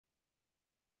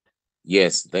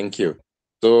Yes, thank you.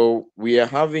 So we are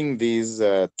having this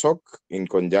talk in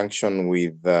conjunction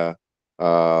with the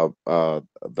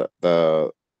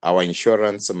our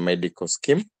insurance medical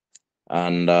scheme,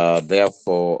 and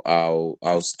therefore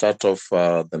I'll start off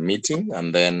the meeting,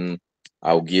 and then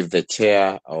I'll give the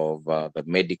chair of the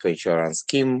medical insurance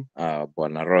scheme,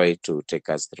 Bwana Roy, to take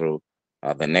us through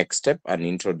the next step and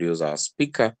introduce our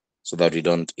speaker so that we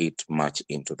don't eat much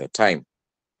into the time.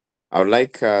 I would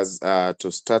like us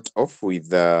to start off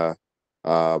with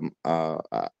um, uh,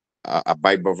 uh, a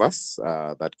Bible verse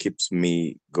that keeps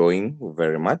me going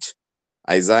very much.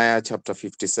 Isaiah chapter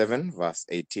 57, verse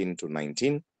 18 to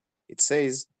 19. It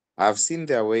says, I have seen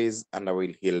their ways and I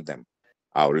will heal them.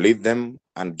 I'll lead them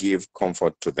and give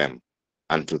comfort to them.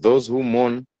 And to those who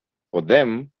mourn for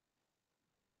them,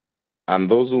 and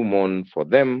those who mourn for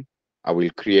them, I will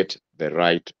create the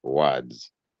right words.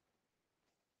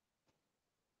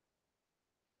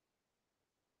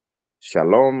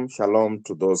 Shalom, shalom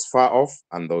to those far off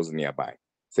and those nearby.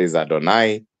 Says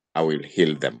Adonai, I will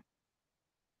heal them.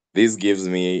 This gives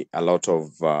me a lot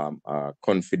of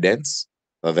confidence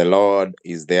that the Lord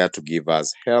is there to give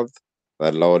us health,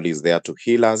 the Lord is there to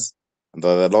heal us, and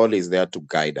that the Lord is there to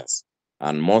guide us.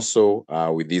 And more so,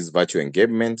 with these virtual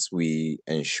engagements, we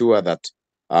ensure that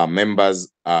our members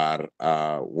are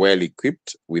well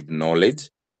equipped with knowledge.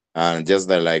 And just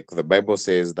like the Bible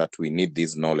says that we need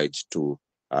this knowledge to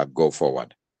go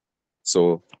forward.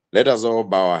 So let us all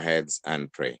bow our heads and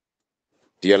pray.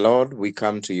 Dear Lord, we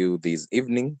come to you this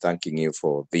evening, thanking you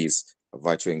for this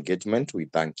virtual engagement. We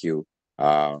thank you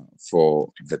for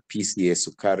the PCA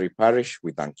Sukari Parish.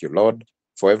 We thank you, Lord,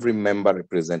 for every member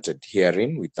represented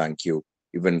herein. We thank you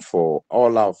even for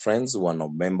all our friends who are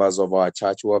not members of our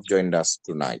church who have joined us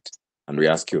tonight. And we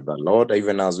ask you, the Lord,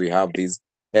 even as we have this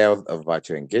health of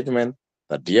virtual engagement,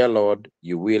 that, dear Lord,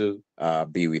 you will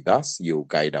be with us, you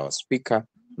guide our speaker,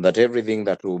 that everything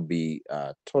that will be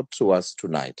taught to us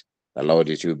tonight, the Lord,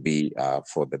 it will be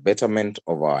for the betterment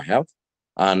of our health,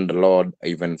 and Lord,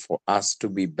 even for us to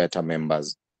be better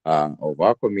members of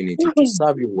our community, to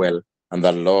serve you well, and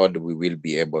the Lord, we will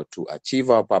be able to achieve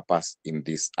our purpose in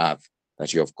this earth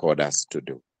that you have called us to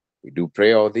do. We do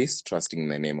pray all this, trusting in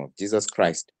the name of Jesus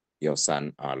Christ, your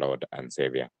Son, our Lord and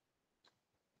Savior.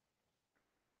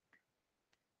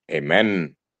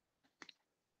 Amen.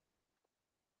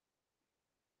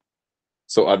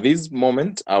 So at this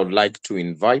moment, I would like to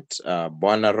invite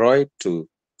Bwana Roy to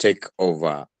take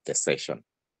over the session.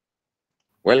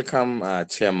 Welcome,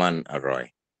 Chairman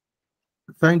Roy.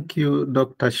 Thank you,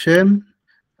 Dr. Shem,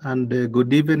 and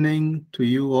good evening to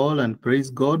you all, and praise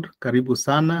God. Karibu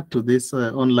sana to this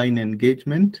online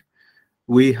engagement.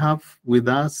 We have with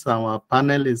us, our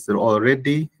panel is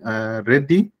already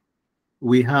ready.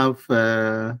 We have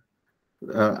our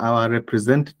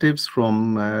representatives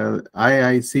from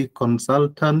IIC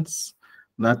Consultants,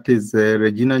 that is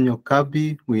Regina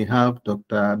Nyokabi. We have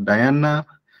Dr. Diana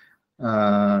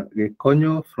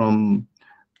Gekonyo from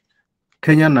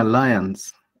Kenyan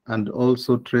Alliance, and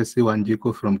also Tracy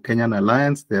Wanjiku from Kenyan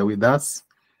Alliance. They're with us.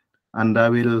 And I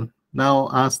will now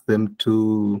ask them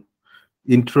to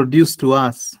introduce to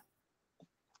us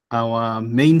our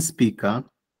main speaker,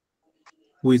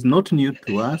 who is not new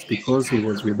to us because he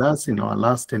was with us in our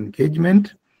last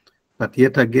engagement. But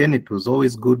yet again, it was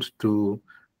always good to,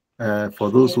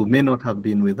 for those who may not have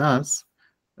been with us,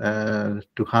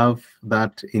 to have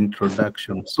that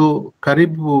introduction. So,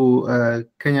 Karibu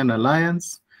Kenyan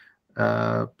Alliance,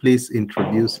 please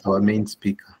introduce our main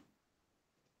speaker.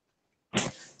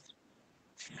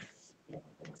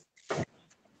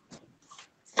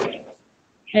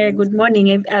 Good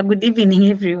morning, good evening,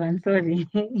 everyone. Sorry,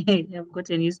 I've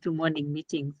gotten used to morning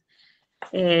meetings.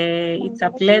 It's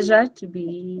a pleasure to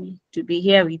be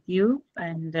here with you,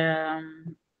 and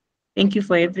thank you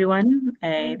for everyone.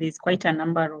 There's quite a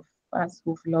number of us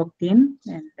who've logged in,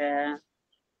 and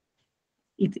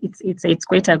it's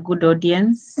quite a good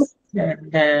audience.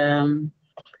 And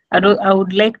I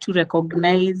would like to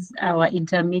recognize our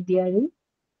intermediary,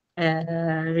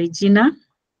 Regina.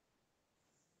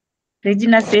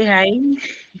 Regina, say hi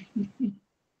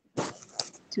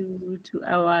to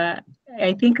our,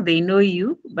 I think they know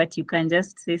you, but you can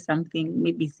just say something,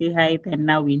 maybe say hi, then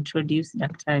now we introduce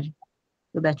Dr.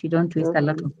 so that we don't waste a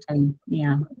lot of time.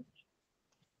 Yeah.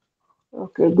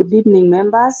 Okay, good evening,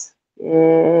 members.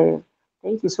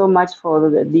 Thank you so much for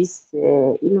this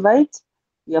invite.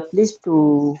 We are pleased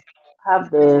to have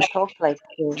the talk we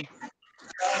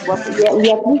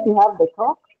are pleased to have the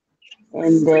talk.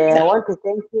 And I want to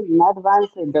thank you in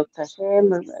advance, Dr. Shem,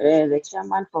 the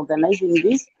chairman, for organizing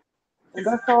this, and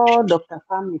also Dr.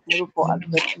 Mucheru for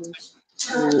accepting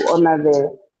to honor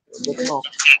the talk.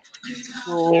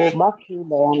 So back to you,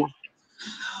 Diana.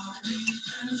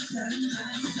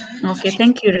 Okay,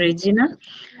 thank you, Regina.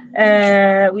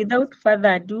 Without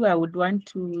further ado, I would want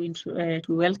to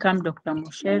welcome Dr.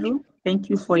 Mucheru. Thank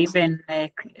you for even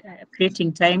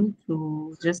creating time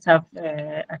to just have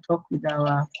a talk with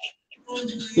our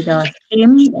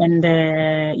team, and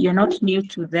you're not new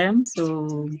to them,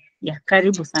 so yeah,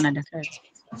 karibu sana daktari.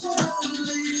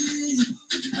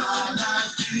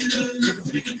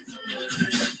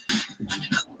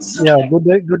 Yeah,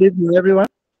 good evening, everyone.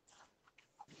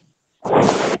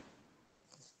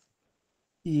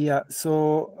 Yeah,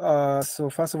 so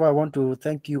first of all, I want to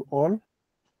thank you all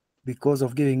because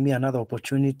of giving me another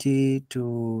opportunity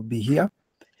to be here.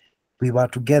 We were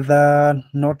together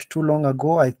not too long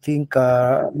ago, I think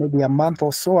maybe a month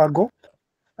or so ago,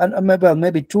 and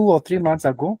maybe 2 or 3 months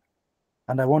ago.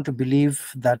 And I want to believe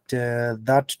that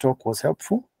that talk was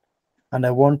helpful. And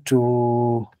I want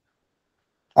to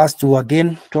us to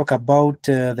again talk about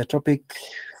the topic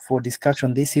for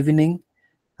discussion this evening.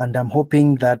 And I'm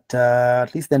hoping that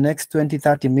at least the next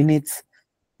 20-30 minutes,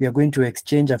 we are going to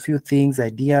exchange a few things,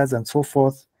 ideas, and so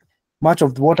forth. Much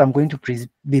of what I'm going to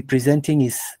be presenting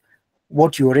is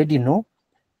what you already know,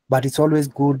 but it's always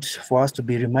good for us to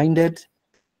be reminded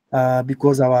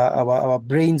because our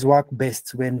brains work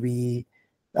best when we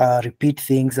repeat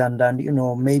things, and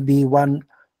maybe one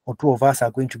or two of us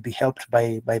are going to be helped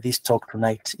by this talk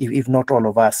tonight, if not all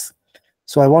of us.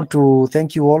 So I want to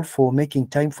thank you all for making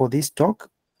time for this talk.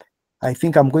 I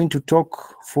think I'm going to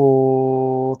talk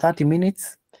for 30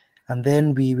 minutes, and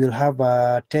then we will have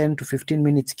a 10 to 15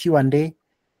 minutes Q&A,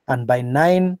 and by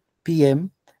 9 p.m.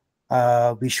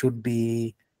 We should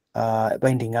be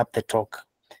winding up the talk.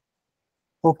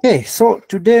 Okay, so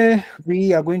today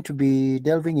we are going to be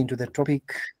delving into the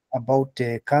topic about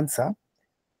cancer.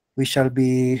 We shall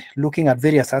be looking at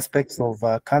various aspects of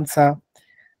cancer,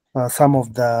 some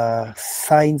of the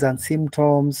signs and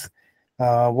symptoms,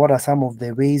 what are some of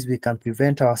the ways we can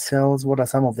prevent ourselves, what are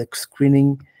some of the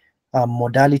screening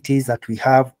modalities that we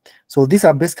have. So these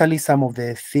are basically some of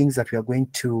the things that we are going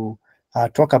to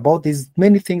talk about. There's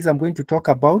many things I'm going to talk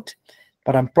about,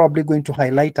 but I'm probably going to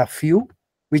highlight a few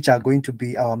which are going to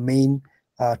be our main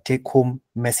take-home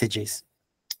messages.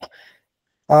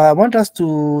 I want us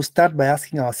to start by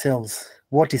asking ourselves,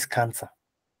 what is cancer?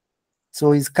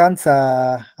 So is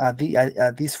cancer,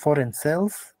 are these foreign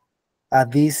cells? Are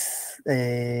these,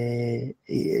 cells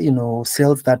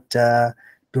that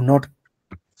do not,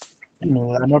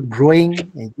 are not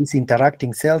growing? These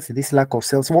interacting cells, this lack of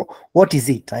cells, what is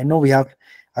it? I know we have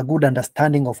a good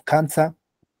understanding of cancer,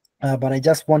 but I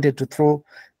just wanted to throw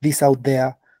this out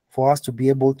there for us to be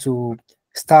able to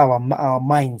stir our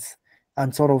minds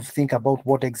and sort of think about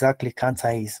what exactly cancer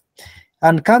is.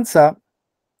 And cancer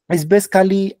is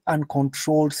basically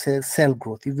uncontrolled cell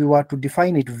growth. If we were to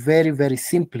define it very, very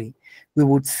simply, we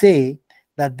would say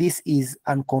that this is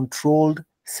uncontrolled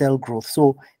cell growth.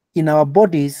 So in our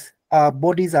bodies are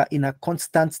in a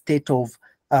constant state of,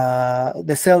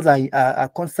 the cells are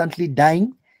constantly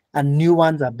dying and new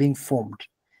ones are being formed.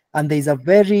 And there's a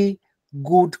very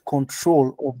good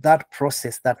control of that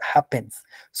process that happens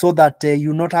so that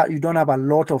you don't have a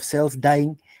lot of cells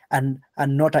dying and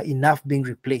not enough being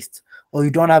replaced, or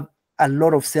you don't have a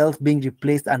lot of cells being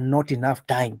replaced and not enough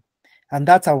dying. And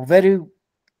that's a very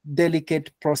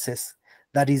delicate process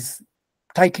that is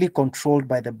tightly controlled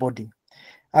by the body.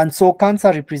 And so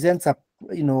cancer represents a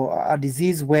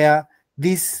disease where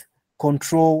this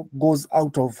control goes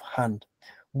out of hand,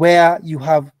 where you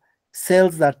have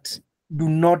cells that do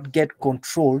not get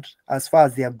controlled as far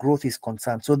as their growth is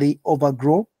concerned. So they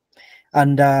overgrow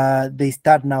and they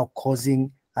start now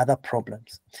causing other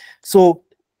problems. So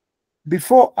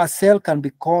before a cell can be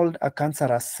called a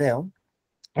cancerous cell,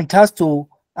 it has to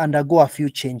undergo a few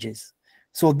changes.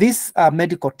 So these are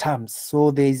medical terms.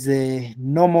 So there's a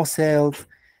normal cells,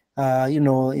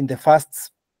 in the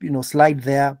first, slide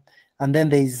there, and then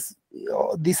there's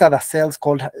these are the cells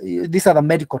called, these are the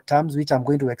medical terms which I'm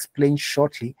going to explain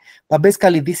shortly. But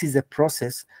basically, this is a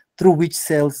process through which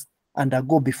cells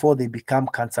undergo before they become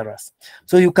cancerous.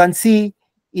 So you can see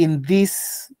in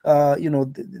this,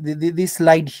 this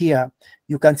slide here,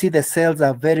 you can see the cells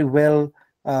are very well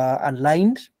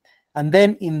aligned. And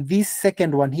then in this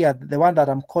second one here, the one that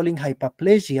I'm calling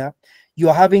hyperplasia,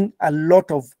 you're having a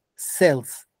lot of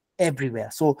cells everywhere.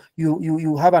 So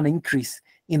you have an increase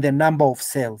in the number of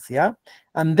cells, yeah?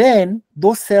 And then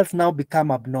those cells now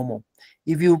become abnormal.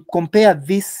 If you compare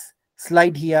this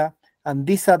slide here and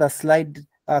this other slide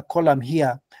column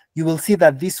here, you will see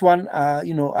that this one,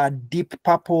 a deep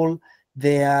purple,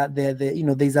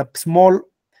 there's a small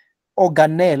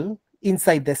organelle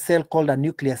inside the cell called a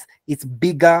nucleus. It's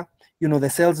bigger the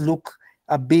cells look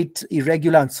a bit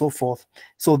irregular and so forth.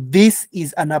 So this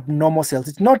is an abnormal cell.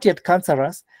 It's not yet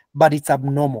cancerous, but it's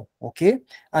abnormal, okay?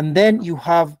 And then you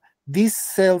have these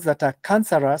cells that are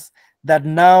cancerous that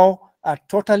now are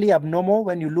totally abnormal.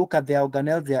 When you look at their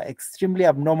organelles, they are extremely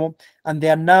abnormal, and they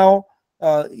are now,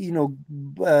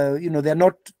 they're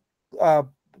not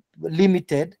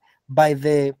limited by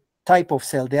the type of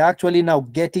cell. They're actually now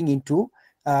getting into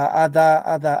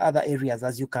other areas,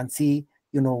 as you can see,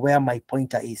 where my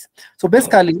pointer is. So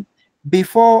basically,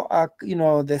 before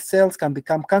the cells can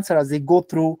become cancerous, they go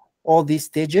through all these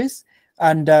stages,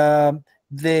 and it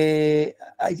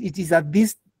is at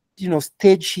this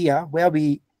stage here where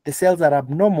the cells are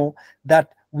abnormal that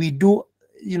we do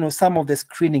some of the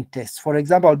screening tests. For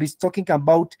example, I'll be talking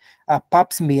about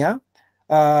pap smear.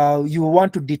 You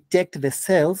want to detect the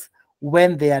cells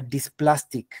when they are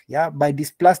dysplastic. Yeah, by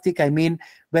dysplastic I mean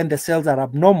when the cells are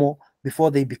abnormal before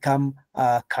they become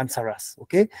cancerous.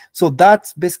 Okay, so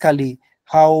that's basically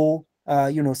how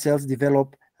cells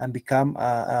develop and become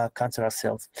cancerous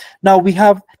cells. Now we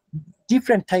have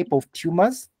different type of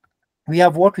tumors. We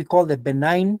have what we call the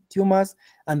benign tumors,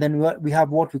 and then we have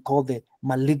what we call the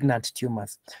malignant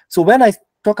tumors. So when I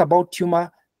talk about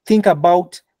tumor, think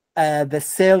about the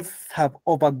cells have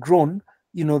overgrown.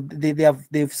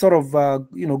 They've sort of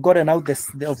gotten out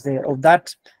of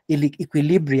that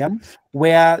equilibrium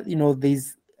where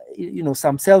there's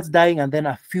some cells dying and then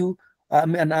a few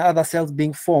and other cells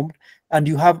being formed, and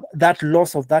you have that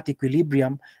loss of that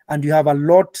equilibrium, and you have a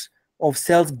lot of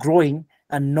cells growing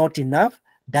and not enough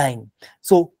dying.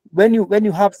 So when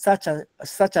you have such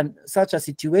a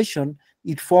situation,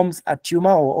 it forms a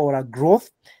tumor or a growth,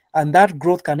 and that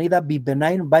growth can either be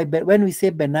benign. When we say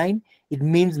benign, it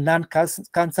means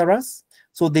non-cancerous,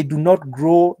 so they do not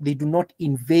grow, they do not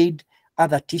invade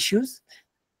other tissues,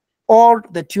 or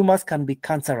the tumors can be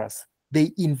cancerous.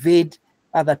 They invade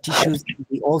other tissues,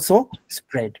 they also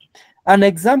spread. An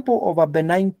example of a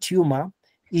benign tumor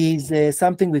is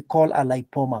something we call a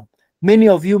lipoma. Many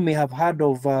of you may have heard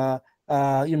of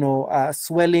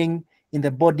swelling in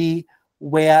the body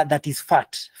where that is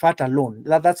fat alone.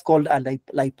 That's called a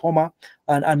lipoma,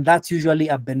 and that's usually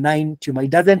a benign tumor. It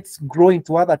doesn't grow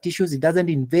into other tissues, it doesn't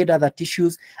invade other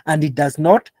tissues, and it does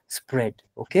not spread.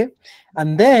 Okay,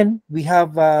 and then we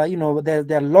have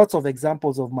there are lots of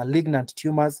examples of malignant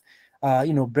tumors,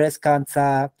 breast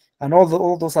cancer and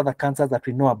all those other cancers that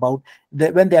we know about.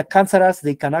 When they are cancerous,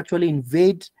 they can actually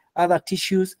invade other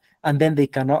tissues, and then they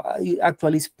can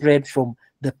actually spread from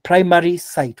the primary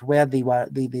site where they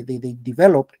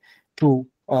developed to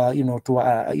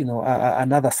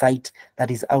another site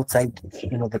that is outside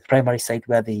the primary site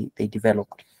where they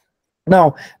developed.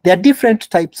 Now there are different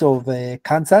types of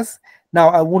cancers. Now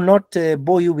I will not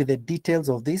bore you with the details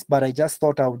of this, but I just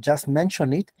thought I would just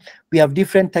mention it. We have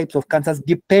different types of cancers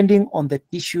depending on the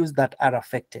tissues that are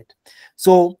affected.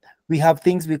 So we have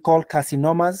things we call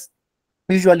carcinomas.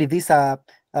 Usually these are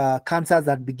cancers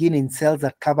that begin in cells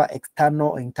that cover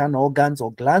external or internal organs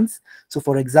or glands. So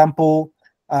for example,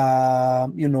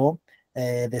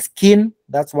 the skin,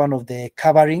 that's one of the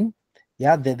covering.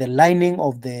 Yeah, the lining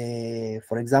of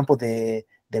for example, the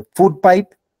food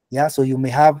pipe. Yeah, so you may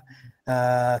have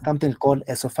something called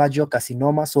esophageal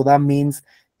carcinoma. So that means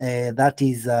that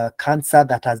is cancer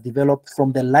that has developed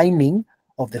from the lining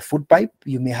of the food pipe.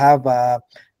 You may have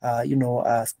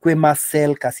squamous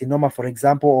cell carcinoma, for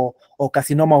example, or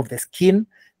carcinoma of the skin.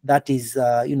 That is,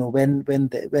 when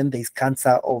there is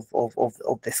cancer of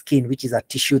the skin, which is a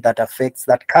tissue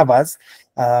that covers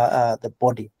the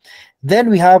body. Then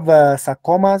we have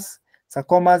sarcomas.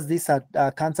 Sarcomas, these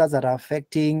are cancers that are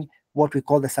affecting what we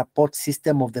call the support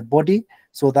system of the body.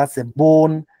 So that's the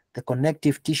bone, the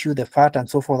connective tissue, the fat, and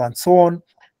so forth and so on.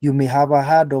 You may have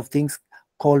heard of things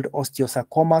called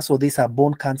osteosarcoma. So these are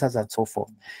bone cancers and so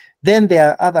forth. Then there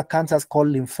are other cancers called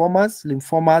lymphomas.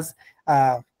 Lymphomas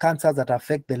are cancers that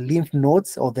affect the lymph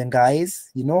nodes or the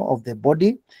guys, of the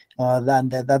body,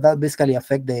 and that basically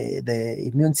affect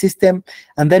the immune system.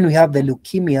 And then we have the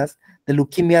leukemias. The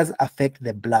leukemias affect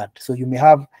the blood. So you may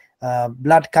have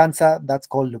blood cancer, that's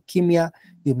called leukemia.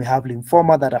 You may have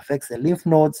lymphoma that affects the lymph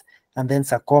nodes, and then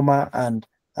sarcoma and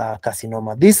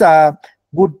carcinoma. These are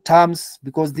good terms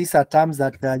because these are terms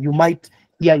that you might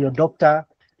hear your doctor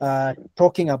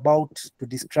talking about to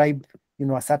describe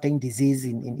a certain disease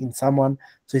in someone.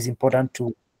 So it's important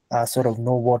to sort of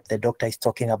know what the doctor is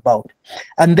talking about.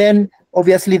 And then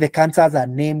obviously the cancers are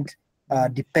named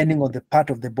depending on the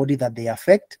part of the body that they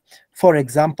affect. For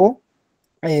example,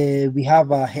 we have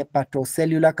a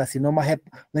hepatocellular carcinoma.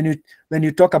 When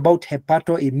you talk about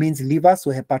hepato, it means liver.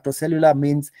 So hepatocellular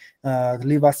means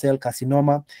liver cell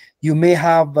carcinoma. You may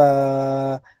have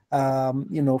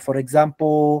For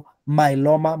example,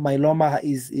 myeloma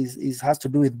has to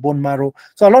do with bone marrow.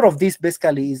 So a lot of this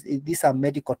basically these are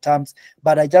medical terms,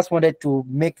 but I just wanted to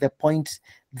make the point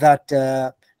that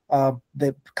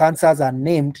the cancers are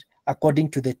named according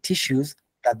to the tissues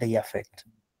that they affect.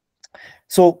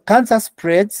 So cancer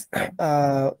spreads,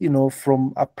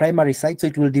 from a primary site. So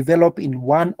it will develop in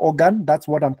one organ. That's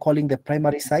what I'm calling the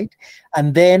primary site.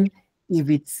 And then if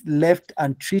it's left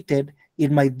untreated,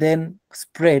 it might then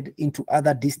spread into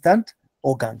other distant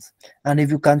organs. And if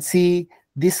you can see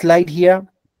this slide here,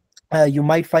 you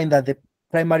might find that the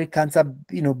primary cancer,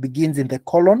 begins in the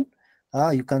colon.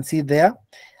 You can see there.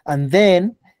 And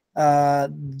then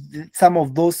some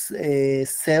of those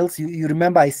cells, you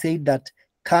remember I said that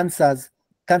cancerous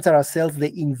cells,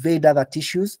 they invade other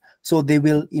tissues. So they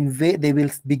will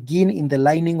begin in the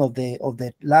lining of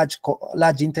the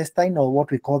large intestine, or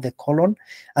what we call the colon,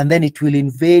 and then it will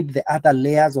invade the other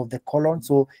layers of the colon.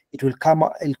 So it will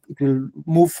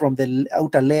move from the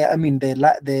outer layer,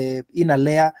 the inner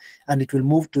layer, and it will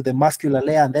move to the muscular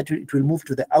layer, and then it will move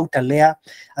to the outer layer,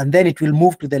 and then it will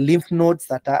move to the lymph nodes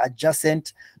that are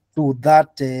adjacent to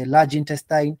that large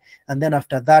intestine. And then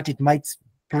after that, it might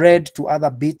spread to other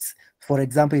bits. For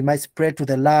example, it might spread to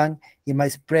the lung, it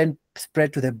might spread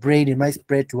to the brain, it might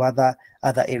spread to other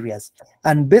areas.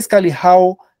 And basically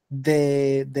how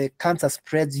the cancer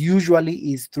spreads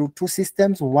usually is through two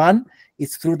systems. One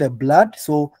is through the blood.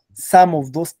 So some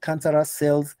of those cancerous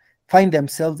cells find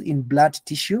themselves in blood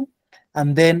tissue,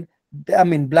 and then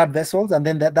blood vessels, and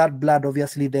then that blood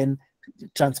obviously then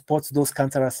transports those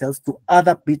cancerous cells to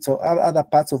other bits or other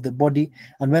parts of the body.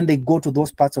 And when they go to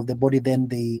those parts of the body, then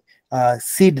they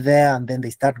seed there, and then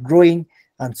they start growing,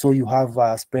 and so you have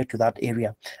spread to that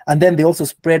area. And then they also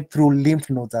spread through lymph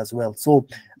nodes as well. So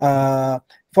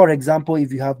for example,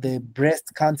 if you have the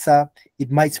breast cancer, it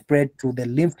might spread to the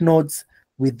lymph nodes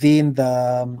within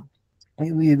the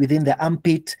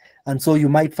armpit, and so you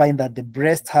might find that the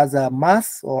breast has a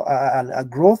mass or a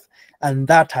growth, and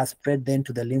that has spread then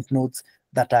to the lymph nodes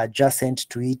that are adjacent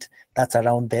to it, that's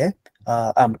around the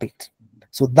armpit.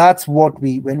 So that's what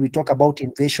when we talk about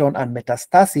invasion and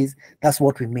metastasis, that's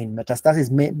what we mean. Metastasis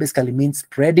basically means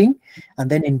spreading, and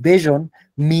then invasion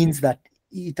means that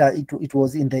it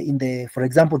was in the for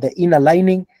example, the inner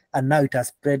lining, and now it has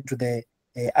spread to the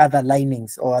other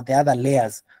linings or the other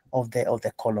layers of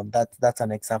the colon. That's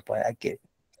an example I gave.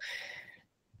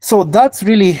 So that's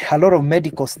really a lot of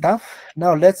medical stuff.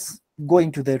 Now let's go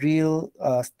into the real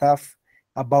stuff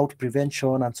about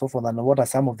prevention and so forth, and what are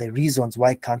some of the reasons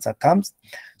why cancer comes.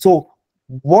 So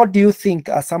what do you think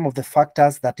are some of the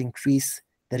factors that increase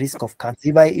the risk of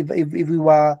cancer? If we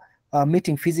were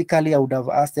meeting physically, I would have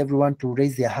asked everyone to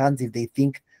raise their hands if they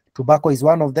think tobacco is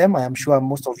one of them. I am sure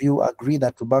most of you agree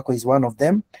that tobacco is one of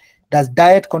them. Does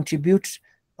diet contribute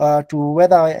to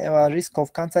whether a risk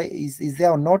of cancer is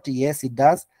there or not? Yes, it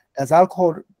does. Does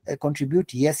alcohol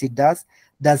contribute? Yes, it does.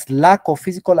 Does lack of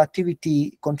physical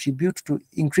activity contribute to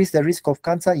increase the risk of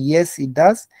cancer? Yes, it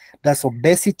does. Does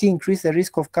obesity increase the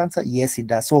risk of cancer? Yes, it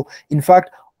does. So in fact,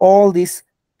 all these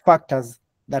factors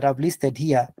that I've listed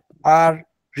here are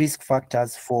risk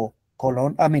factors for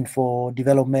for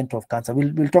development of cancer.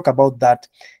 We'll talk about that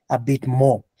a bit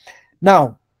more.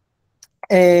 Now,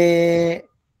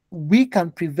 we can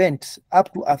prevent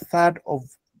up to a third of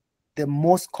the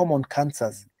most common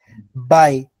cancers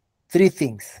by three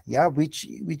things, which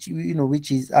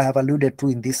is I have alluded to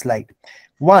in this slide.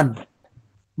 One,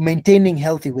 maintaining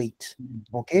healthy weight.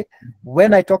 Okay,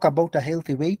 when I talk about a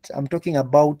healthy weight, I'm talking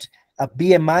about a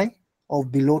BMI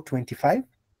of below 25.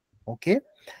 Okay,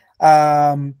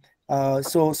 so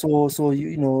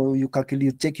you calculate,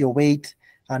 you take your weight,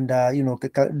 and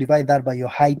divide that by your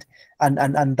height, and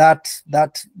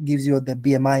that gives you the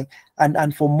BMI.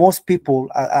 And for most people,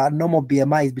 a normal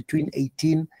BMI is between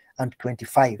 18 and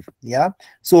 25.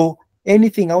 So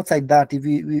anything outside that, if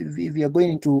you are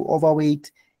going into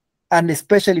overweight, and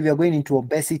especially if you are going into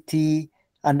obesity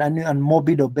and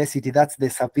morbid obesity, that's the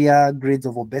severe grades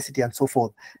of obesity and so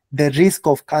forth, the risk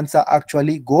of cancer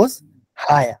actually goes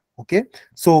higher. Okay,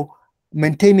 so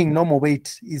maintaining normal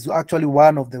weight is actually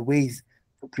one of the ways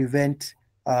to prevent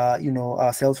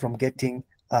ourselves from getting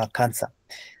cancer.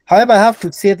 However, I have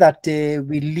to say that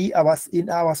in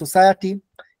our society,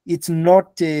 it's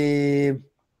not it's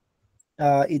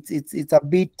a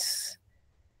bit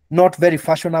not very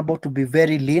fashionable to be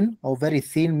very lean or very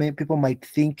thin. Maybe people might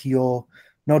think you're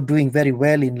not doing very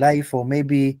well in life, or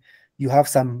maybe you have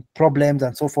some problems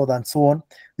and so forth and so on.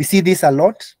 We see this a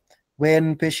lot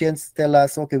when patients tell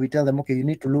us, okay, we tell them, okay, you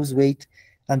need to lose weight,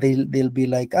 and they'll be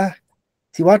like,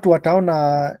 si watu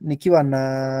wataona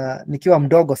nikiwa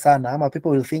mdogo sana, ama people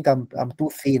will think I'm too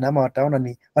thin, ama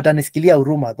watanisikilia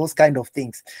huruma, those kind of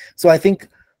things. So I think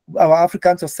our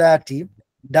African society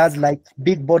does like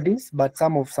big bodies, but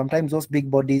sometimes those big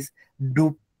bodies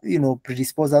do,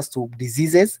 predispose us to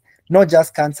diseases, not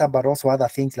just cancer, but also other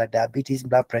things like diabetes,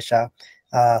 blood pressure,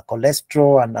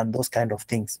 cholesterol, and those kind of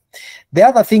things. The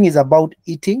other thing is about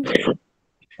eating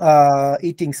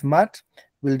smart.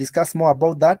 We'll discuss more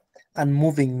about that, and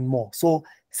moving more. So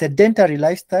sedentary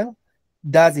lifestyle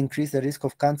does increase the risk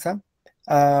of cancer,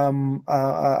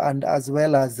 and as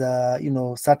well as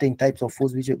certain types of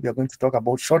foods, which we are going to talk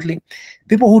about shortly.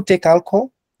 People who take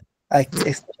alcohol,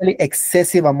 especially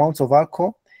excessive amounts of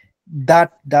alcohol,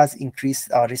 that does increase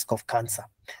our risk of cancer.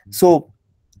 So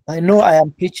I know I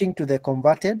am preaching to the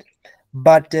converted,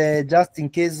 but just in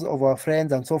case of our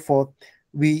friends and so forth,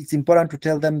 it's important to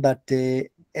tell them that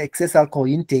excess alcohol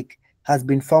intake has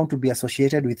been found to be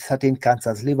associated with certain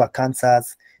cancers, liver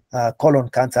cancers, colon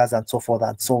cancers, and so forth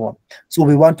and so on. So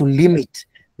we want to limit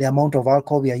the amount of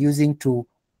alcohol we are using to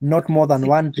not more than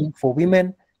 1 drink for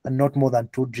women and not more than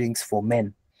 2 drinks for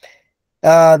men.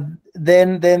 Then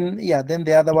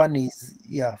the other one is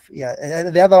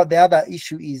the other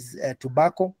issue is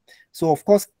tobacco. So of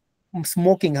course,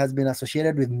 smoking has been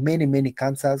associated with many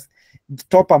cancers. The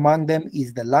top among them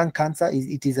is the lung cancer.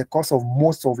 It is a cause of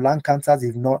most of lung cancers,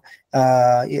 if not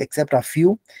except a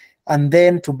few. And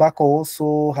then tobacco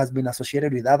also has been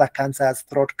associated with other cancers,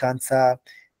 throat cancer,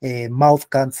 mouth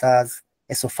cancers,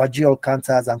 esophageal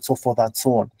cancers, and so forth and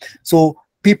so on. So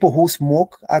people who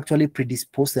smoke actually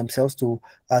predispose themselves to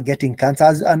getting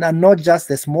cancers, and not just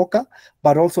the smoker,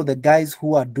 but also the guys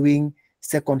who are doing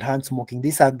secondhand smoking.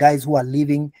 These are guys who are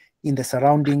living in the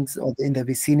surroundings or in the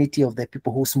vicinity of the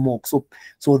people who smoke.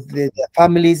 So their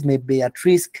families may be at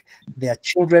risk, their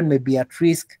children may be at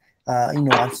risk,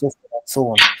 and so forth and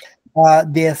so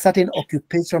on. There are certain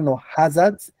occupational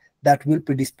hazards that will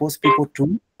predispose people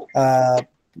to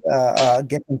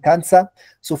getting cancer.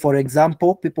 So, for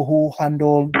example, people who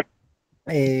handle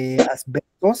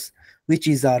asbestos, which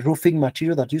is a roofing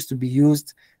material that used to be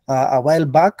used a while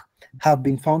back, have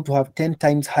been found to have 10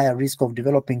 times higher risk of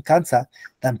developing cancer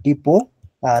than people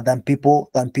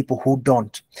who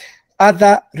don't.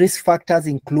 Other risk factors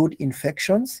include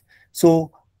infections.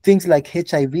 So things like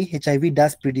HIV. HIV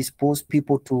does predispose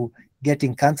people to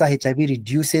getting cancer. HIV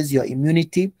reduces your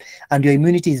immunity, and your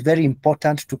immunity is very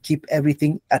important to keep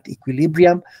everything at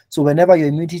equilibrium. So whenever your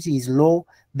immunity is low,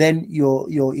 then your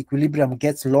equilibrium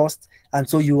gets lost, and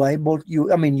so you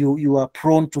are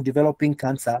prone to developing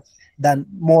cancer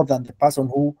more than the person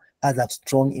who has a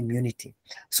strong immunity.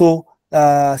 So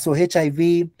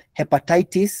HIV,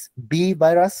 hepatitis B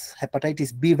virus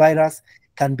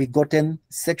can be gotten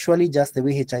sexually, just the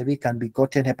way HIV can be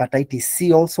gotten. Hepatitis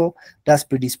C also does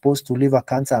predispose to liver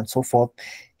cancer and so forth.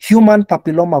 Human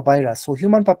papilloma virus. So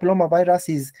human papilloma virus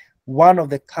is one of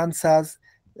the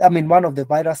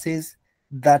viruses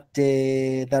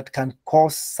that can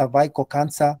cause cervical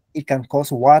cancer. It can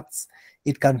cause warts.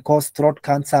 It can cause throat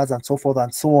cancers and so forth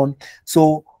and so on.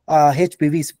 So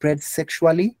HPV spreads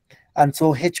sexually, and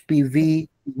so HPV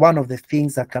is one of the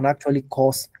things that can actually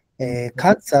cause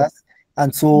cancers.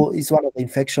 And so it's one of the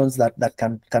infections that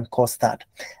can cause that.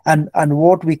 And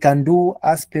what we can do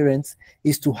as parents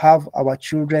is to have our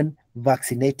children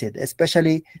vaccinated,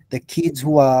 especially the kids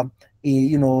who are,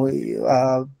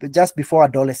 just before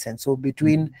adolescence. So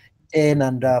between 10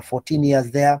 and 14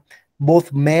 years there,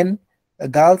 both men,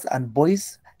 girls and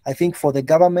boys. I think for the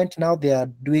government now, they are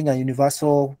doing a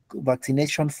universal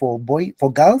vaccination for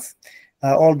girls.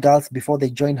 All girls before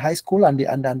they join high school, and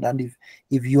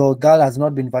if your girl has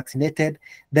not been vaccinated,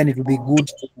 then it will be good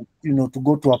to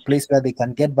go to a place where they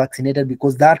can get vaccinated,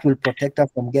 because that will protect her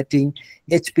from getting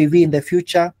HPV in the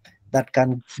future that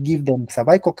can give them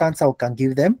cervical cancer or can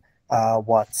give them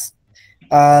warts.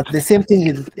 The same thing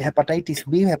with hepatitis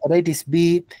B. Hepatitis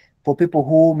B, for people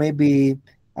who maybe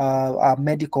are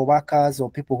medical workers or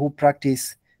people who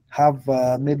have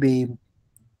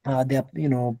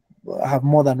have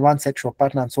more than one sexual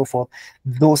partner and so forth.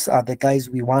 Those are the guys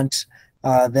we want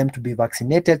them to be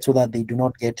vaccinated so that they do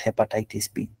not get hepatitis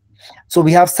B. So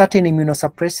we have certain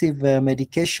immunosuppressive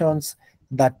medications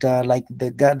that like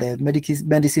the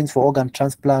medicines for organ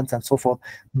transplants and so forth.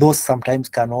 Those sometimes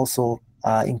can also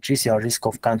increase your risk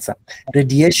of cancer.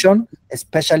 Radiation,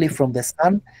 especially from the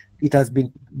sun, it has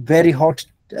been very hot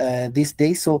these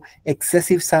days, so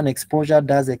excessive sun exposure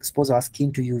does expose our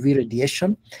skin to UV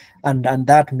radiation, and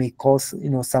that may cause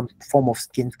some form of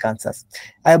skin cancers.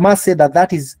 I must say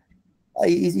that is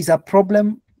a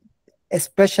problem,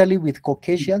 especially with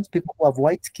Caucasians, people who have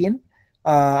white skin,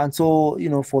 and so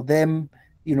for them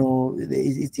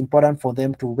it's important for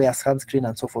them to wear sunscreen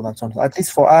and so forth and so on. At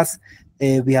least for us,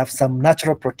 we have some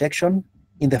natural protection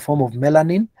in the form of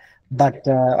melanin, but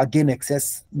again,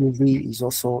 excess UV is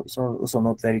also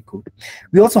not very good.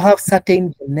 We also have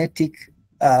certain genetic,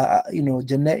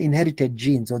 inherited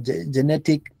genes or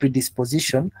genetic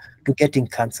predisposition to getting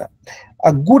cancer.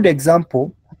 A good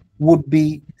example would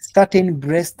be certain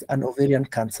breast and ovarian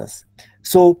cancers.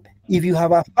 So if you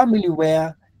have a family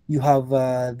where you have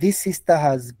this sister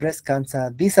has breast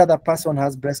cancer, this other person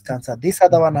has breast cancer, this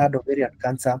other one had ovarian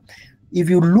cancer, if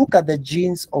you look at the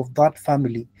genes of that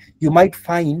family, you might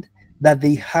find that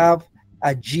they have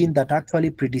a gene that actually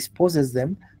predisposes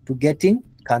them to getting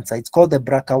cancer. It's called the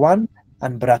BRCA1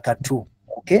 and BRCA2.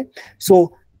 Okay,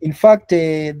 so in fact,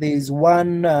 there is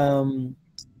one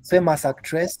famous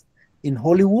actress in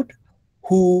Hollywood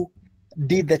who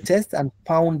did the test and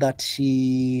found that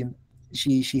she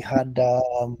had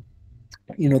the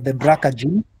BRCA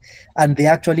gene, and they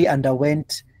actually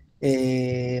underwent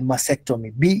a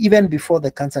mastectomy. Even before the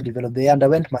cancer developed, they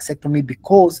underwent mastectomy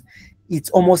because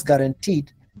it's almost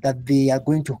guaranteed that they are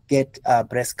going to get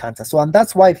breast cancer. So, and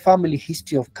that's why family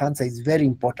history of cancer is very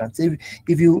important. So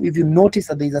if you notice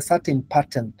that there is a certain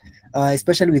pattern,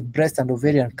 especially with breast and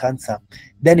ovarian cancer,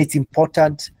 then it's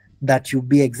important that you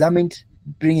be examined,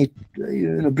 bring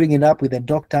it up with a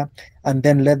doctor, and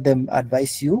then let them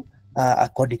advise you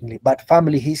accordingly. But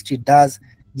family history does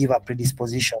give a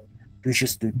predisposition to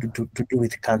issues to do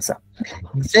with cancer.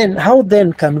 Then how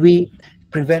then can we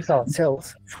prevent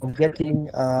ourselves from getting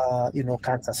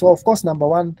cancer? So of course, number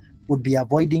one would be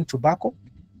avoiding tobacco,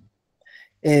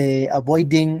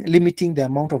 limiting the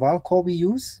amount of alcohol we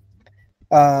use,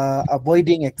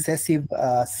 avoiding excessive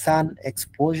sun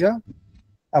exposure,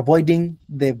 avoiding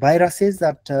the viruses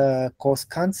that cause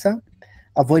cancer,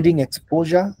 avoiding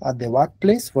exposure at the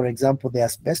workplace, for example, the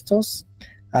asbestos,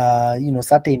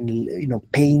 certain,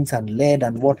 paints and lead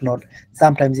and whatnot.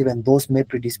 Sometimes even those may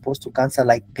predispose to cancer,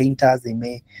 like painters, they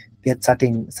may get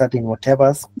certain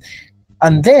whatevers.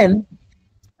 And then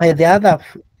the other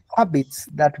habits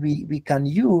that we can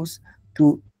use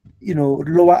to,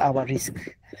 lower our risk.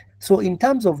 So in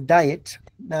terms of diet,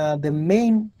 the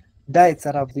main diets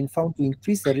that have been found to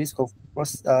increase the risk of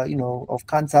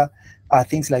cancer are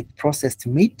things like processed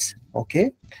meat.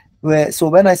 Okay, so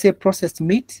when I say processed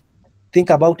meat, think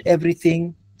about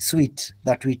everything sweet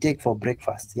that we take for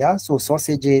breakfast. Yeah, so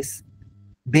sausages,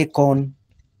 bacon,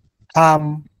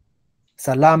 ham,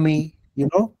 salami,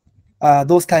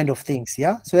 those kind of things.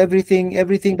 Yeah, so everything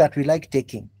that we like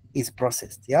taking is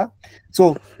processed. Yeah,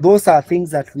 so those are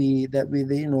things that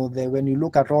when you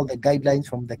look at all the guidelines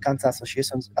from the cancer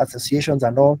associations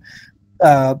and all,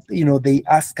 they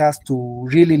ask us to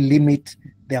really limit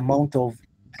the amount of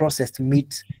processed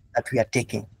meat that we are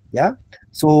taking. Yeah,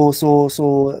 so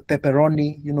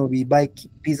pepperoni, we buy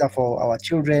pizza for our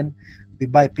children, we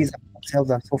buy pizza for ourselves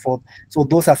and so forth. So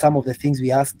those are some of the things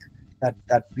we ask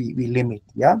that we limit.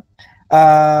 Yeah,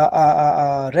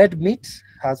 red meat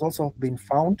has also been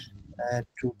found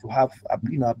to have a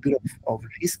bit of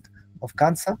risk of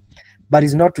cancer, but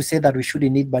it's not to say that we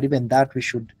shouldn't eat, but even that we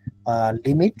should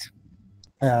limit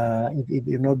if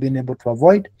you've not been able to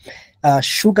avoid.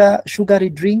 Sugary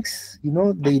drinks,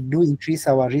 they do increase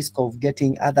our risk of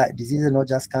getting other diseases, not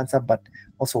just cancer, but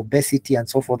also obesity and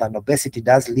so forth. And obesity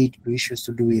does lead to issues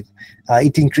to do with,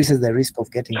 it increases the risk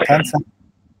of getting cancer,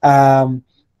 and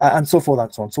so forth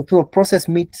and so on. So processed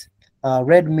meat,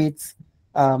 red meats,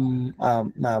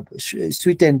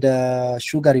 sweetened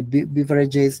sugary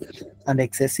beverages, and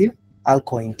excessive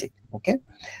alcohol intake. Okay,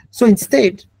 so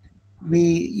instead,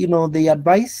 they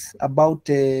advise about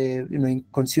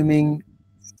consuming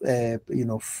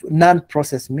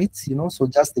non-processed meats, so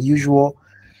just the usual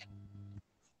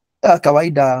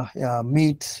kawaida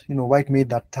meat, white meat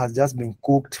that has just been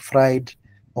cooked, fried,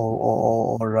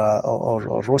 or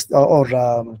roast,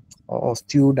 or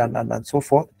stewed, and so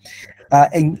forth.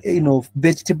 And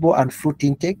vegetable and fruit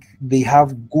intake, they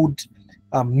have good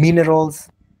minerals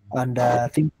and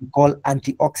things we call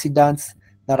antioxidants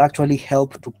that actually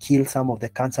help to kill some of the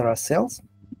cancerous cells.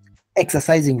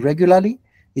 Exercising regularly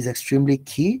is extremely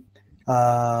key.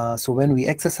 So when we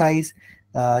exercise,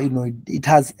 it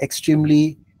has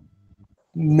extremely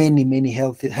many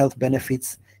health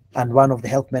benefits, and one of the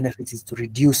health benefits is to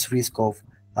reduce risk of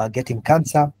getting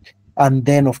cancer. And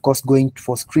then, of course, going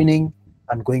for screening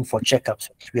and going for checkups,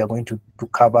 which we are going to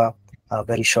cover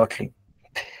very shortly.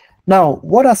 Now,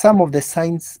 what are some of the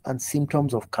signs and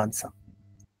symptoms of cancer?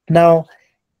 Now,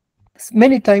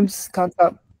 many times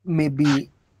cancer may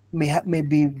be may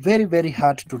be very, very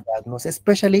hard to diagnose,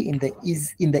 especially in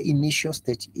the initial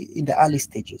stage, in the early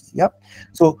stages. Yeah,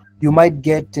 so you might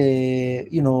get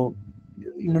no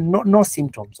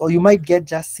symptoms, or you might get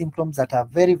just symptoms that are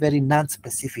very, very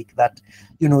non-specific, that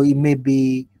it may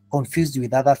be confused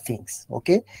with other things.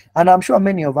 Okay, and I'm sure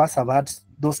many of us have had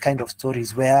those kind of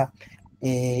stories where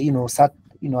a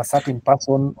certain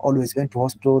person always went to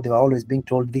hospital. They were always being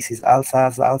told this is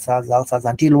ulcers, ulcers, ulcers,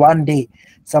 until one day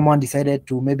someone decided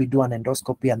to maybe do an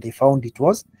endoscopy and they found it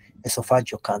was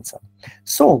esophageal cancer.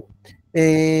 So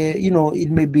it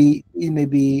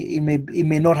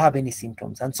may not have any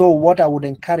symptoms. And so what I would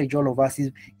encourage all of us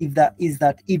is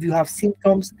that if you have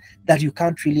symptoms that you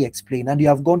can't really explain, and you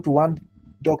have gone to one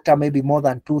doctor maybe more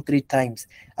than 2-3 times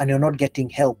and you're not getting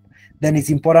help, then it's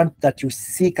important that you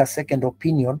seek a second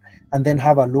opinion and then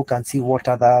have a look and see what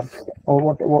other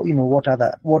opinion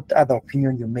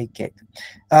you may get.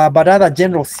 But other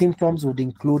general symptoms would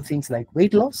include things like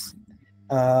weight loss,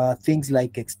 things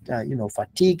like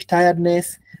fatigue,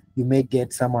 tiredness. You may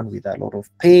get someone with a lot of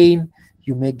pain.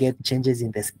 You may get changes in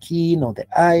the skin or the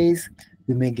eyes.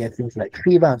 You may get things like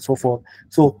fever and so forth.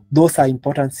 So those are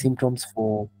important symptoms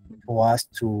for us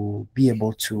to be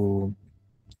able to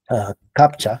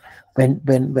capture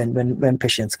when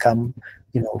patients come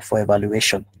for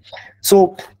evaluation.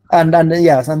 So and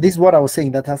yes, and this is what I was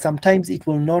saying, that sometimes it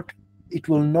will not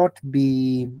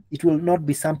be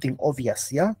something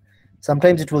obvious. Yeah,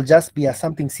 sometimes it will just be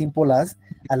something simple as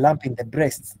a lump in the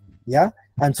breast. Yeah,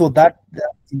 and so that's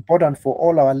important for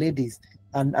all our ladies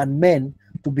and men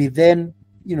to be then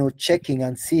checking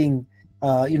and seeing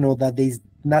that there's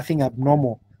nothing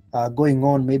abnormal going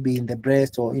on, maybe in the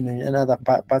breast or in other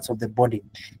parts of the body.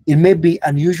 It may be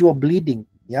unusual bleeding.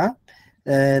 Yeah,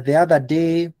 the other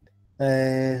day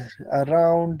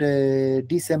around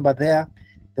December, there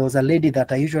was a lady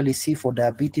that I usually see for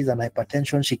diabetes and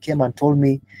hypertension. She came and told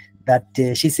me that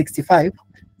she's 65,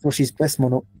 so she's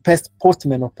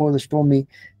post-menopause. She told me,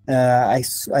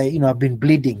 I've been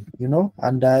bleeding,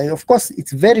 and of course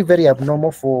it's very, very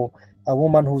abnormal for a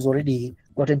woman who's already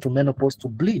gotten to menopause to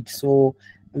bleed. So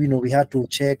we had to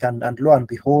check, and lo and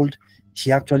behold,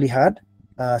 she actually had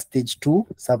stage 2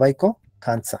 cervical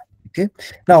cancer. Okay,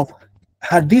 now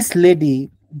had this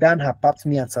lady done her pap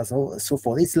smear and so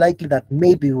forth, it's likely that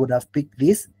maybe we would have picked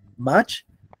this much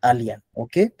earlier.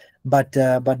 Okay, but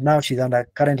now she's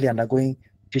currently undergoing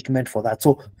treatment for that.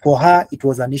 So for her, it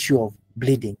was an issue of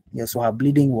bleeding. Yeah, so her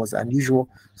bleeding was unusual,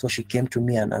 so she came to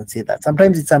me and said that.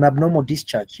 Sometimes it's an abnormal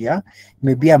discharge. Yeah,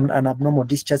 maybe an abnormal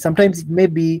discharge. Sometimes it may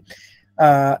be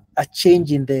a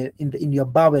change in your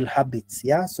bowel habits.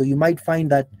 Yeah, so you might find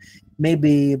that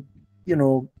maybe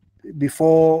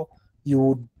before you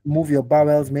would move your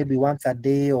bowels maybe once a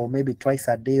day or maybe twice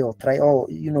a day, or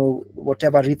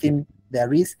whatever rhythm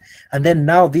there is, and then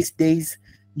now these days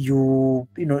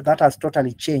that has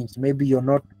totally changed. Maybe you're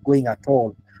not going at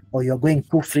all, or you're going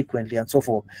too frequently, and so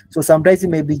forth. So sometimes it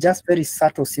may be just very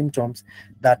subtle symptoms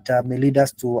that may lead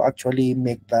us to actually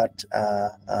make that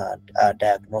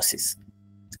diagnosis.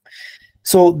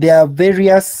 So there are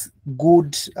various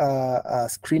good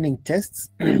screening tests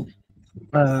and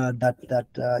there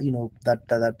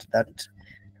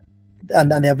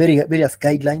are various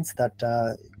guidelines that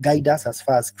guide us as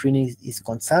far as screening is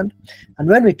concerned. And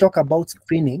when we talk about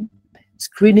screening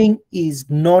is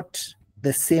not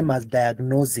the same as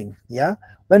diagnosing. Yeah,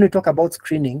 when we talk about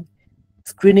screening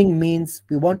means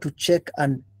we want to check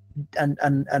and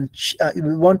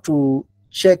we want to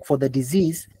check for the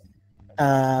disease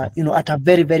at a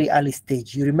very, very early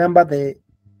stage. You remember the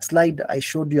slide I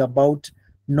showed you about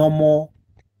normal,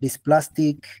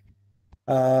 dysplastic,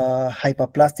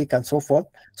 hyperplastic, and so forth.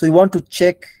 So we want to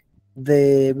check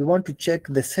the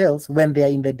cells when they are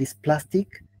in the dysplastic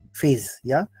phase.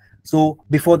 Yeah, so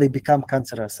before they become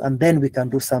cancerous, and then we can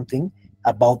do something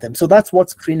about them. So that's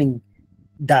what screening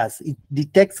does. It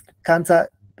detects cancer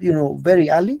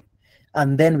very early,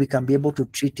 and then we can be able to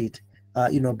treat it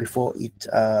before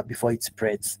it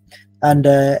spreads. And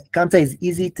cancer is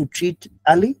easy to treat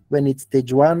early when it's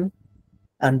stage 1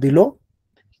 and below,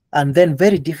 and then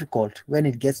very difficult when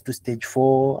it gets to stage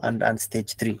 4 and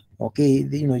stage 3. Okay,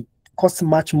 it costs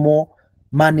much more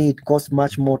money, it costs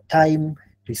much more time,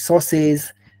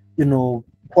 resources,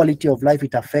 quality of life.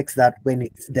 It affects that when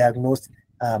it's diagnosed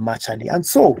much early. And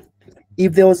so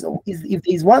if there's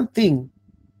one thing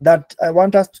that I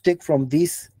want us to take from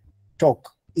this talk,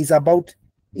 is about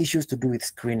issues to do with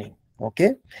screening.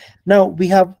 Okay, now we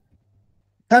have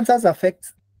cancers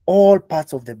affect all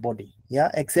parts of the body, yeah,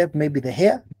 except maybe the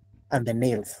hair and the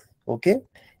nails. Okay,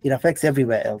 it affects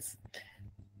everywhere else.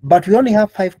 But we only have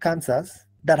 5 cancers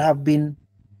that have been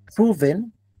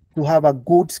proven to have a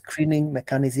good screening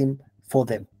mechanism for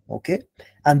them. Okay,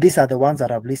 and these are the ones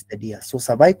that I've listed here. So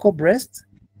cervical, breast,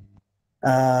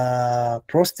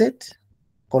 prostate,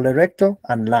 colorectal,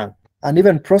 and lung. And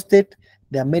even prostate,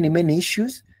 there are many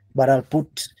issues, but I'll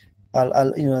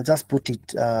just put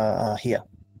it here.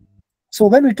 So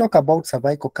when we talk about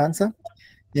cervical cancer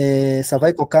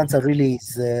really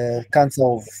is cancer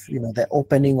of the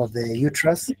opening of the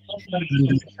uterus.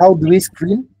 And how do we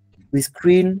screen? We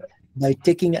screen by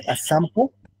taking a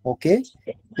sample, okay,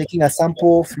 taking a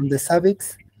sample from the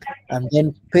cervix, and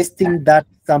then pasting that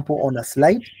sample on a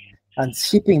slide and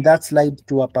shipping that slide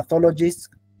to a pathologist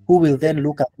who will then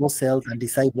look at those cells and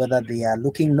decide whether they are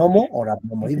looking normal or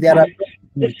abnormal. If they are abnormal,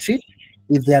 we treat.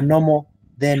 If they are normal,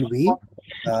 then we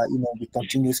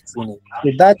continue screening.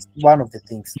 So that's one of the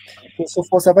things. So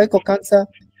for cervical cancer,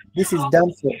 this is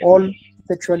done for all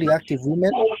sexually active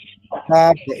women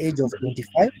above the age of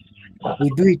 25. We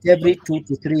do it every 2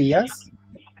 to 3 years,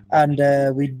 and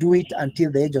we do it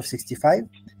until the age of 65.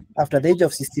 After the age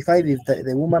of 65, if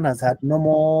the woman has had no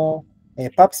more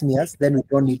pap smears, then we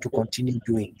don't need to continue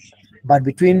doing. But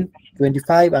between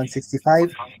 25 and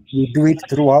 65, we do it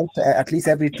throughout, at least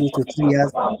every 2 to 3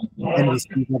 years, and we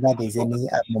see whether there's any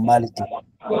abnormality.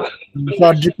 So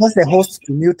I'd request the host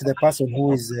to mute the person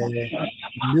who is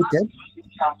muted,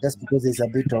 just because there's a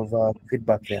bit of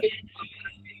feedback there.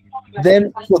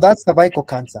 Then, so that's cervical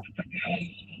cancer.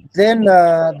 Then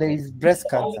there is breast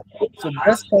cancer. So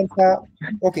breast cancer,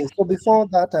 okay, so before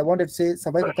that, I wanted to say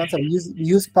cervical cancer, we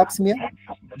use pap smear,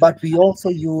 but we also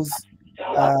use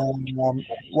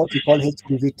what we call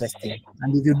HPV testing.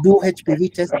 And if you do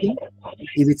HPV testing,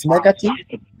 if it's negative,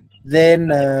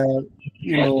 then if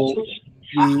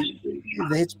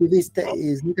the HPV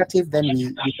is negative, then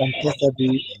we can test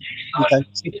we can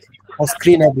check or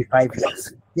screen every 5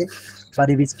 years. Okay? But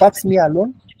if it's pap smear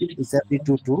alone, it's every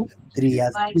 2 to 3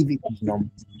 years if it is normal.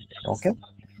 Okay.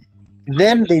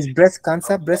 Then there's breast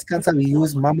cancer. Breast cancer, we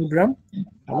use mammogram.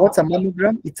 And what's a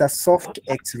mammogram? It's a soft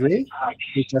X-ray.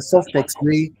 It's a soft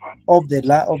X-ray of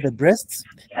the breasts.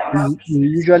 We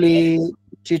usually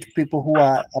treat people who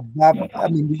are above. I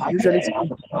mean, we usually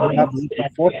have the age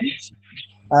of 40,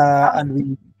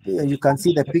 and you can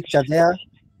see the picture there.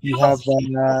 You have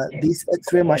this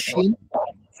X-ray machine.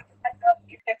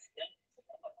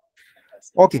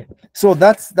 Okay, so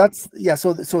that's yeah.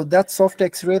 So that soft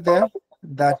X-ray there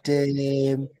that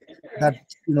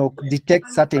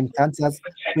detects certain cancers.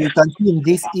 So you can see in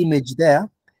this image there,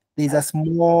 there's a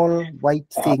small white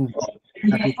thing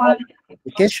that we call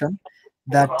application.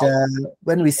 That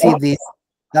when we see this,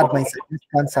 that might suggest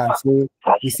cancer, and so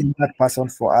we send that person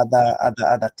for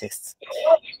other tests.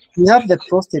 We have the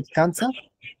prostate cancer.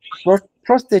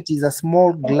 Prostate is a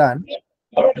small gland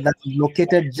that is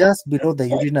located just below the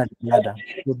urinary bladder.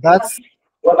 So that's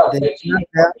the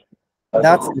bladder,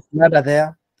 that's the bladder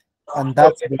there, and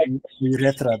that's the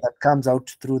urethra that comes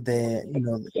out through the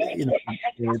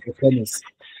the penis.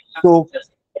 So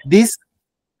this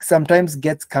sometimes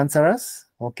gets cancerous.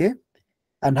 Okay,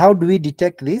 and how do we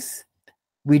detect this?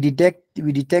 We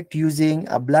detect using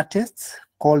a blood test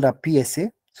called a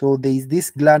PSA. So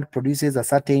this gland produces a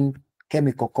certain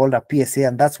chemical called a PSA,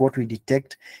 and that's what we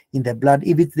detect in the blood.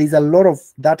 If there's a lot of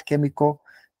that chemical,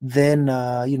 then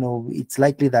it's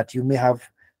likely that you may have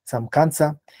some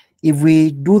cancer. If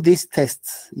we do these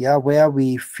tests, where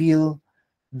we feel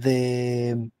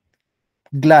the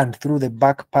gland through the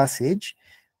back passage,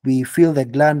 we feel the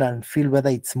gland and feel whether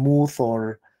it's smooth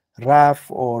or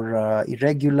rough or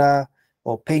irregular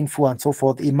or painful and so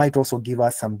forth. It might also give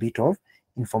us some bit of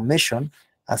information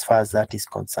as far as that is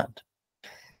concerned.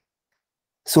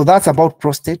 So that's about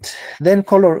prostate. Then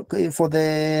for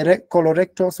the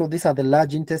colorectal, so these are the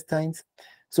large intestines.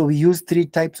 So we use 3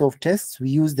 types of tests. We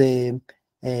use we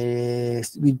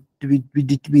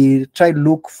try to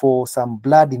look for some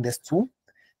blood in the stool,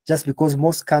 just because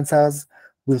most cancers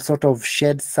will sort of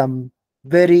shed some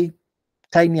very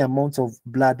tiny amounts of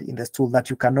blood in the stool that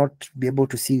you cannot be able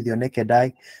to see with your naked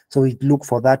eye. So we look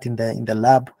for that in the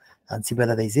lab and see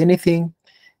whether there is anything.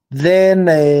 Then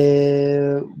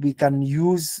we can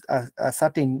use a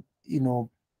certain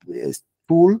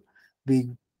tool.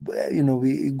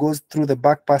 It goes through the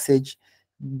back passage,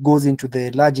 goes into the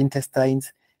large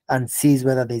intestines, and sees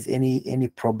whether there's any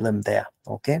problem there.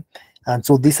 Okay, and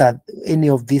so any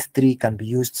of these 3 can be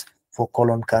used for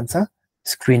colon cancer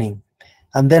screening.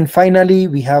 And then finally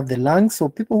we have the lungs. So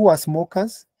people who are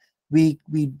smokers, we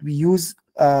use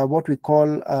what we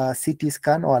call a CT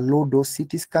scan, or a low dose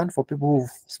CT scan, for people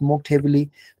who've smoked heavily,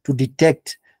 to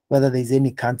detect whether there's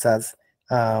any cancers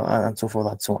and so forth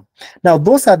and so on. Now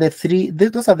those are the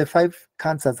 5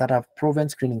 cancers that have proven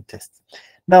screening tests.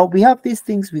 Now we have these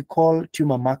things we call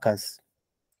tumor markers,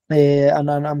 and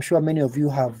I'm sure many of you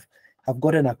have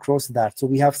gotten across that. So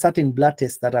we have certain blood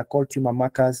tests that are called tumor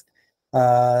markers.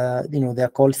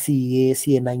 They're called CEA,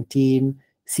 CA19,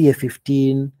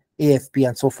 CA15, AFP,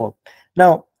 and so forth.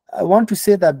 Now, I want to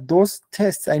say that those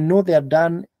tests, I know they are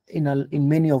done in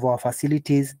many of our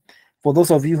facilities. For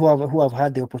those of you who have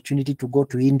had the opportunity to go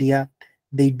to India,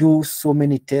 they do so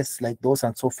many tests like those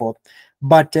and so forth.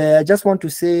 But I just want to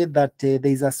say that there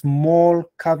is a small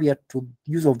caveat to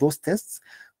use of those tests.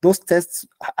 Those tests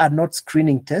are not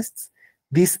screening tests.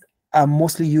 These are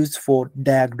mostly used for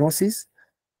diagnosis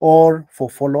or for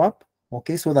follow-up,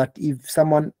 okay? So that if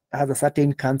someone has a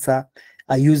certain cancer,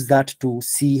 I use that to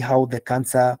see how the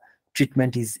cancer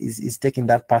treatment is taking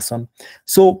that person.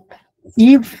 So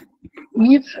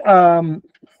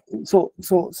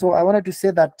so I wanted to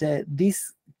say that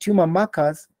these tumor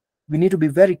markers, we need to be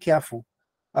very careful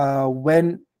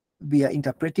when we are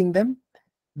interpreting them.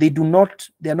 They're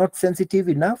not sensitive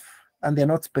enough and they're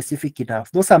not specific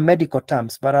enough. Those are medical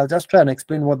terms, but I'll just try and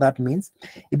explain what that means.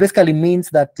 It basically means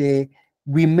that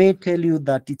we may tell you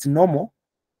that it's normal,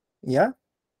 yeah,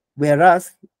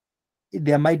 whereas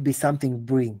there might be something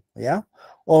brewing, yeah,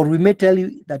 or we may tell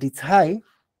you that it's high,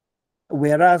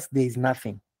 whereas there is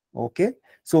nothing. Okay,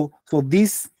 so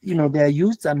these, they are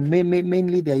used, and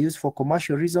mainly they are used for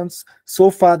commercial reasons. So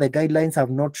far the guidelines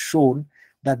have not shown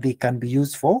that they can be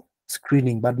used for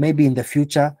screening, but maybe in the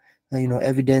future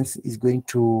evidence is going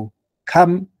to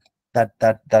come that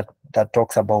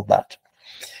talks about that.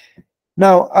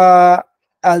 Now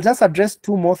I'll just address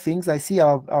two more things. I see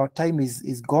our time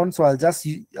is gone, so I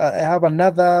have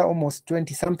another almost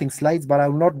 20 something slides, but I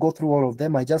will not go through all of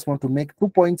them. I just want to make 2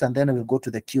 points and then I will go to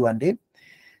the Q&A.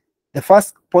 The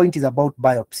first point is about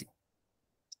biopsy.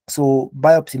 So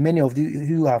biopsy, many of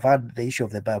you have had the issue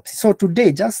of the biopsy. So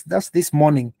today, just this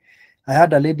morning, I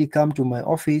had a lady come to my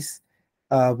office.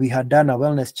 We had done a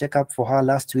wellness checkup for her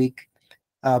last week.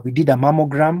 We did a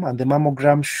mammogram, and the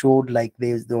mammogram showed like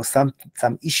there was some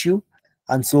issue.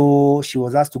 And so she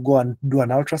was asked to go and do an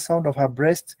ultrasound of her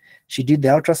breast. She did the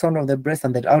ultrasound of the breast,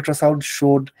 and that ultrasound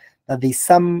showed that there's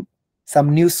some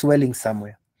new swelling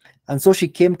somewhere. And so she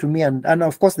came to me, and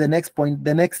of course the next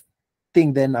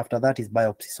thing then after that is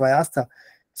biopsy. So I asked her,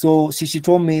 so she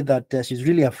told me that she's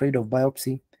really afraid of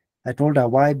biopsy. I told her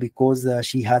why, because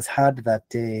she has heard that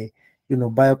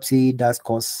biopsy does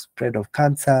cause spread of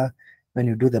cancer. When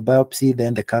you do the biopsy,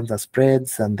 then the cancer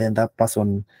spreads, and then that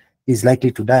person is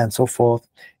likely to die and so forth.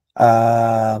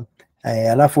 Alafu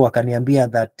akaniambia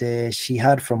that she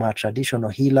heard from her traditional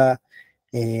healer.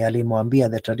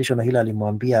 The traditional healer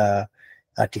alimwambia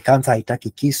ati cancer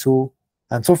haitaki kisu,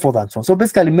 and so forth and so on. So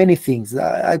basically many things.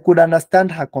 I could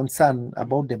understand her concern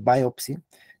about the biopsy,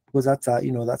 because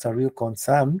that's a real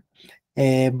concern.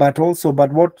 But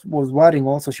what was worrying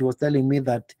also, she was telling me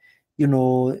that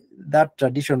that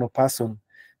traditional person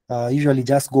usually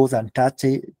just goes and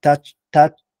touches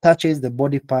the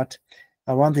body part,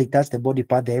 and once they touch the body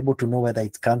part, they're able to know whether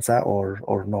it's cancer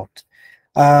or not.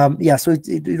 So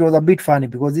it was a bit funny,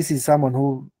 because this is someone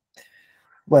who,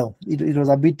 well, it was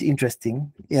a bit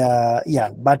interesting.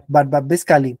 But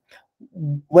basically,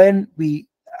 when we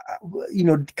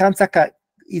cancer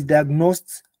is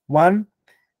diagnosed, one,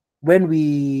 when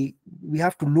we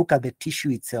have to look at the tissue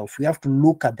itself, we have to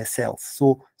look at the cells.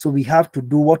 So we have to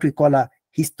do what we call a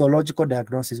histological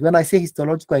diagnosis. When I say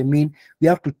histological, I mean we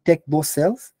have to take those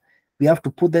cells, we have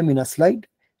to put them in a slide,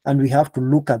 and we have to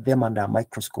look at them under a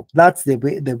microscope. That's the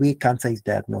way cancer is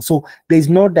diagnosed. So there is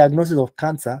no diagnosis of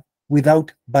cancer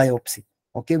without biopsy.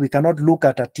 Okay, we cannot look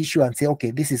at a tissue and say, okay,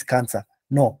 this is cancer.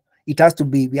 No, it has to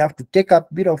be, we have to take a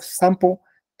bit of sample,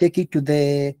 take it to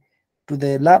the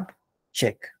lab,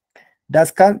 check.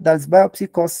 Does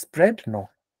biopsy cause spread? No.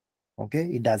 Okay,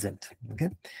 it doesn't. Okay,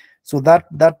 so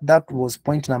that was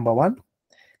point number one.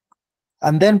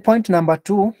 And then point number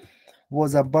two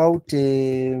was about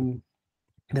the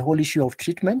whole issue of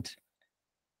treatment.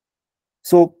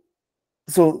 So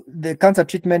the cancer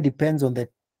treatment depends on the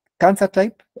cancer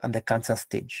type and the cancer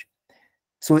stage.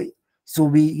 So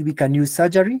we can use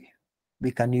surgery,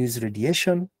 we can use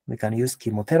radiation, we can use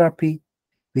chemotherapy,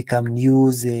 we can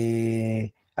use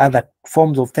other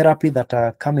forms of therapy that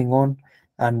are coming on,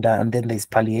 and then there's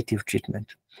palliative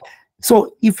treatment.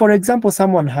 So if, for example,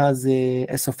 someone has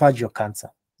esophageal cancer,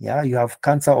 yeah, you have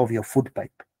cancer of your food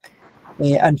pipe,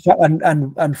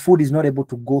 and food is not able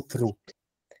to go through.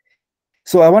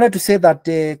 So I wanted to say that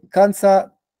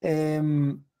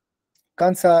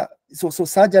so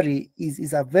surgery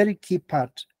is a very key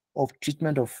part of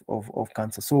treatment of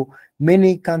cancer. So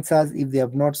many cancers, if they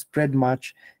have not spread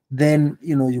much, then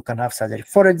you can have surgery.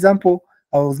 For example,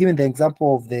 I was giving the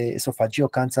example of the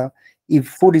esophageal cancer. If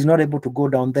food is not able to go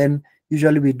down, then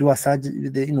usually we do a surgery.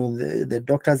 The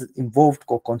doctors involved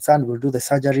or concerned will do the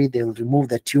surgery. They will remove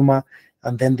the tumor,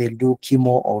 and then they'll do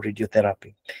chemo or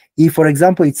radiotherapy. If, for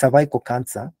example, it's cervical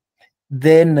cancer,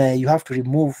 then you have to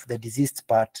remove the diseased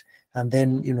part, and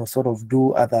then sort of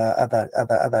do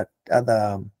other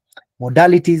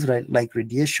modalities, right, like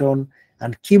radiation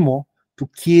and chemo to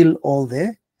kill all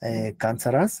the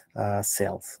cancerous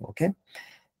cells. Okay.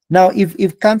 Now,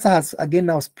 if cancer has again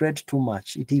now spread too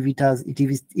much, if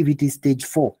it is stage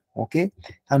 4, okay,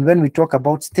 and when we talk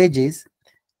about stages,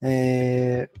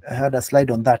 I had a slide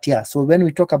on that. Yeah. So when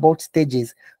we talk about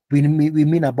stages, we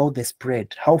mean about the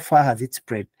spread. How far has it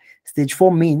spread? Stage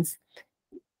 4 means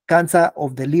cancer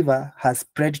of the liver has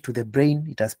spread to the brain,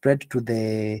 it has spread to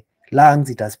the lungs,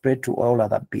 it has spread to all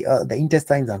other the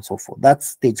intestines and so forth. That's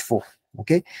stage 4.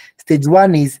 Okay. Stage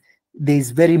 1 is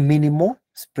there's very minimal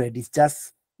spread. It's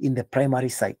just in the primary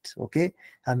site. Okay.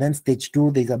 And then stage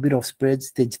 2, there's a bit of spread.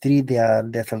 Stage 3,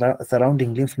 the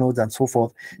surrounding lymph nodes and so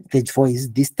forth. Stage 4 is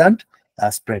distant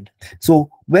spread. So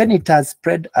when it has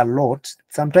spread a lot,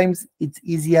 sometimes it's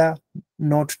easier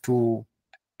not to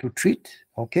treat.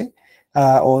 Okay.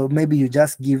 Or maybe you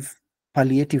just give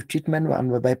palliative treatment,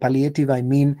 and by palliative I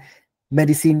mean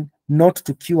medicine not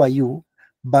to cure you,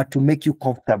 but to make you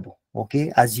comfortable,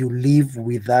 okay, as you live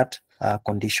with that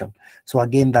condition. So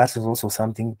again, that is also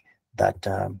something that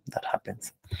that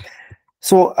happens.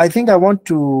 So I think I want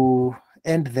to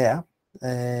end there.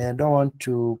 I don't want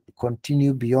to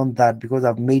continue beyond that because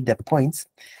I've made the points.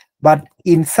 But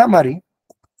in summary,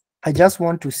 I just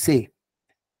want to say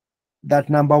that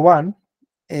number one,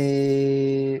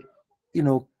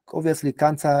 obviously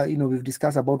cancer, we've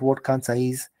discussed about what cancer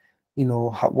is,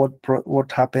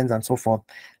 what happens and so forth.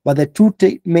 But the two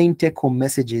main take-home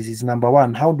messages is, number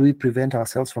one, how do we prevent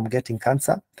ourselves from getting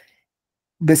cancer?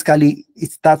 Basically,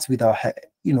 it starts with our,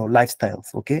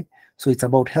 lifestyles, okay? So it's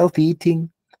about healthy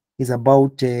eating, it's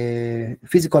about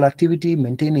physical activity,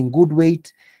 maintaining good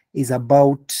weight, is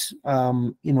about,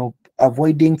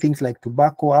 avoiding things like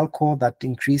tobacco, alcohol that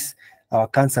increase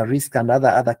cancer risk, and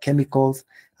other chemicals,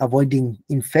 avoiding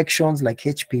infections like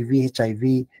HPV,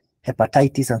 HIV,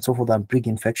 hepatitis, and so forth, and bring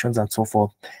infections and so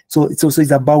forth. So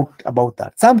it's about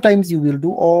that. Sometimes you will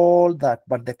do all that,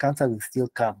 but the cancer will still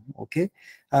come, okay?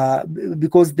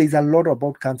 Because there's a lot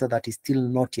about cancer that is still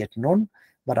not yet known,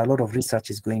 but a lot of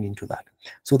research is going into that.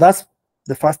 So that's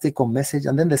the first take-home message.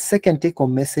 And then the second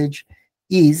take-home message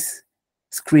is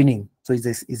screening. So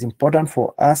it's important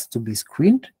for us to be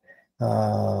screened.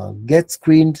 Get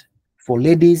screened for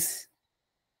ladies,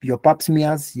 your pap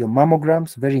smears, your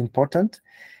mammograms, very important.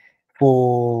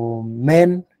 For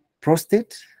men,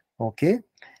 prostate, okay,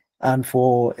 and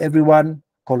for everyone,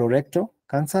 colorectal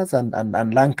cancers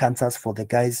and lung cancers for the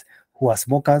guys who are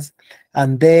smokers.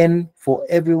 And then for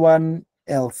everyone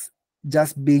else,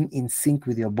 just being in sync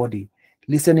with your body,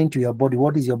 listening to your body.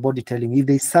 What is your body telling you? If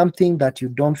there's something that you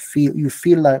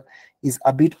feel that is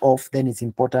a bit off, then it's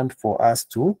important for us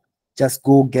to just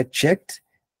go get checked,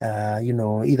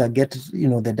 either get,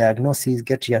 the diagnosis,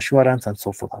 get reassurance, and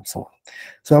so forth and so on.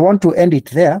 So I want to end it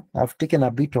there. I've taken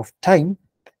a bit of time,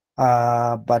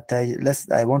 but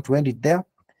I want to end it there,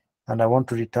 and I want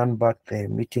to return back the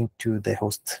meeting to the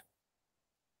host.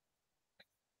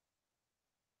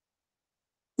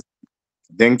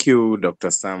 Thank you, Dr.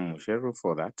 Sam Mucheru,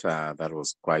 for that. That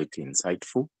was quite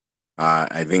insightful.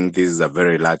 I think this is a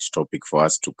very large topic for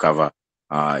us to cover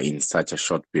in such a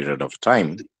short period of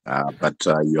time, but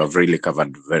you have really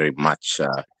covered very much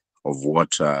of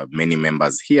what many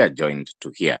members here joined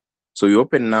to hear. So we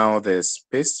open now the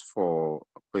space for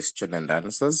question and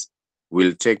answers.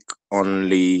 We'll take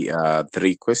only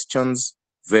 3 questions,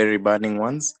 very burning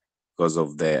ones, because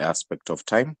of the aspect of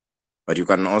time. But you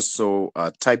can also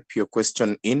type your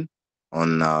question in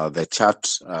on the chat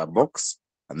box,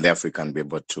 and therefore you can be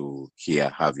able to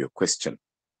have your question.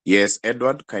 Yes,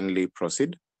 Edward, kindly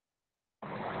proceed.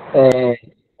 Uh,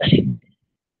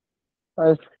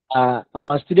 First, I'm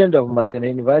a student of Maseno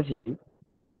University,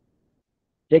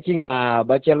 taking a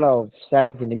Bachelor of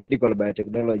Science in Medical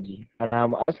Biotechnology, and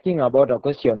I'm asking about a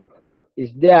question. Is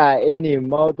there any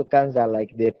mouth cancer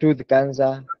like the tooth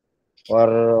cancer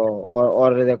or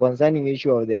the concerning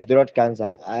issue of the throat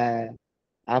cancer?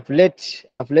 I've late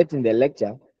in the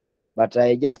lecture, but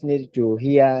I just need to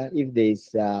hear if there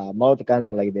is mouth cancer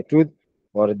like the tooth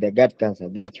or the gut cancer.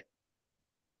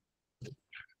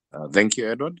 Thank you,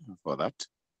 Edward, for that.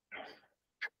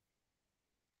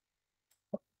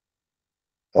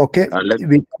 Okay. Dr.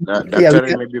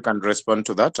 Maybe you can respond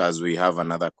to that as we have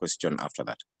another question after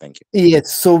that. Thank you.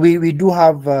 Yes, so we do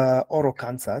have oral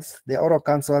cancers. The oral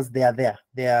cancers, they are there.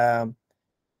 They are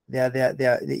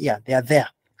there.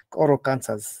 Oral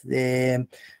cancers.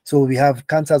 So we have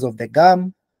cancers of the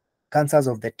gum, cancers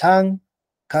of the tongue,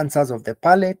 cancers of the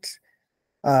palate.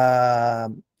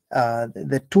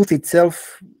 The tooth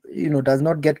itself, does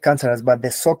not get cancerous, but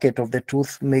the socket of the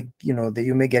tooth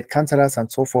you may get cancerous and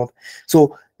so forth.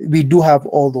 So we do have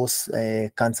all those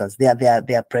cancers. They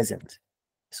are present.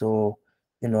 So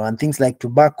and things like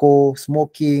tobacco,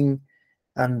 smoking,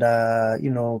 and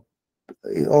all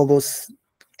those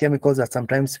chemicals that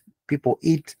sometimes people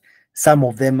eat. Some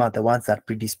of them are the ones that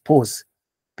predispose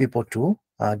people to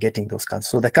getting those cancers.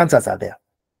 So the cancers are there.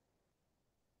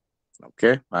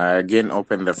 Okay, I again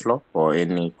open the floor for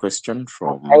any question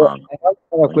from. I have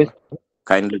a question.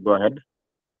 Kindly go ahead.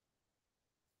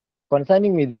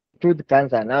 Concerning with tooth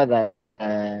cancer, now that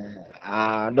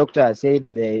doctor said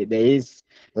there is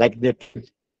like the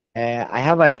tooth, I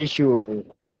have an issue.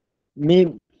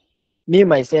 Me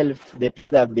myself, the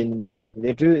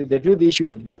tooth issue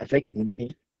affecting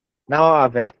me. Now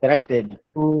I've extracted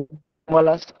 2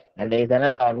 molars, and there is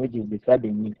another one which is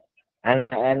disturbing me. And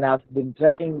I've been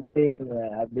trying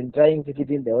to sit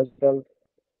in the hospital.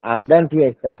 I've done 2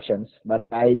 extractions, but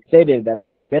I decided that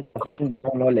better find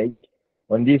more knowledge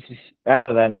on this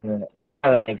rather than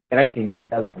extracting.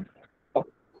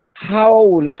 How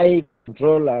will I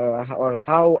control or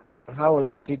how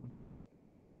will I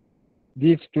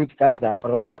this tooth cancer,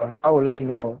 or how will I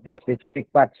know the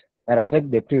specific parts that affect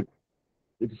the tooth?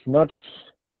 It's not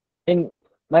in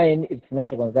mine. It's not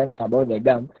concerned about the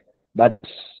gum, but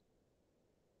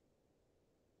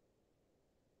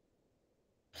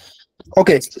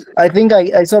okay, I think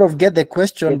I sort of get the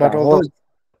question, but although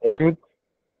the tooth,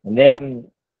 and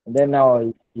then now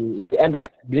it ends up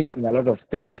bringing a lot of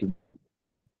pain.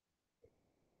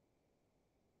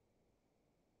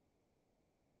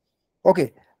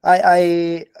 okay,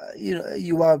 I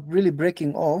you are really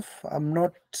breaking off. I'm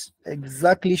not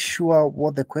exactly sure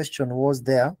what the question was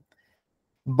there,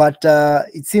 but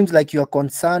it seems like you are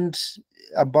concerned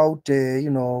about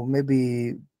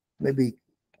maybe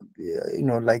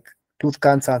like tooth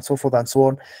cancer and so forth and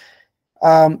so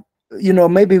on.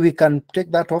 Maybe we can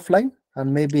take that offline,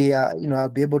 and maybe I'll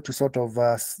be able to sort of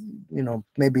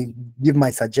maybe give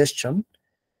my suggestion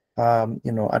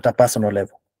at a personal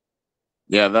level.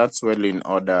 Yeah, that's well in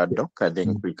order, Doc. I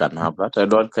think we can have that. I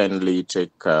don't kindly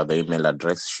take the email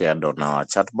address shared on our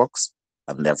chat box,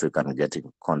 and therefore you can get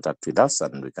in contact with us,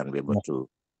 and we can be able to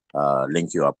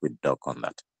link you up with Doc on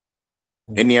that.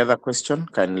 Any other question?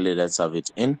 Kindly let's have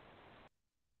it in.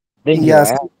 Thank Yes.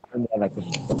 you. I have another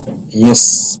question.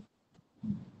 Yes.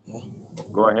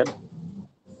 Go ahead.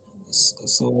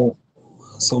 So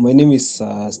my name is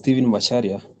Stephen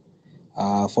Macharia,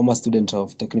 former student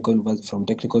of from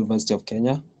Technical University of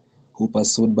Kenya, who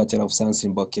pursued Bachelor of Science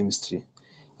in Biochemistry.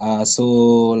 So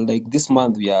like this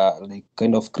month we are like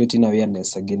kind of creating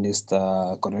awareness against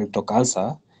colorectal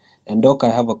cancer. And Doc, I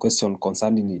have a question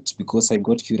concerning it because I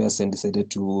got curious and decided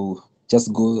to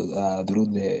just go through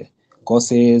the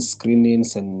causes,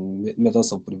 screenings, and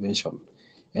methods of prevention.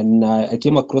 And I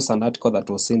came across an article that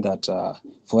was saying that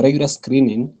for regular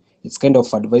screening, it's kind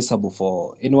of advisable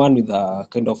for anyone with a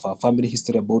kind of a family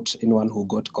history about anyone who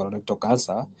got colorectal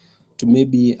cancer to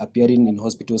maybe appearing in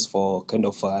hospitals for kind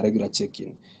of regular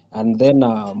checking. And then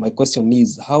my question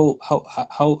is how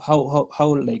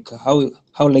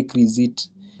likely is it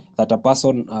that a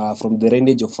person from the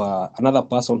lineage of another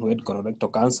person who had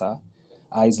colorectal cancer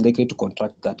is likely to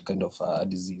contract that kind of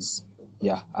disease?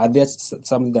 Yeah, are there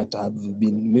some that have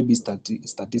been maybe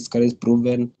statistically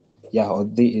proven? Yeah, or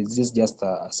is this just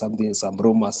some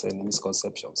rumors and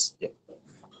misconceptions? Yeah.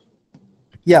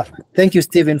 Yeah, thank you,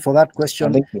 Stephen, for that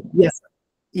question. Thank you.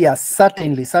 Yes,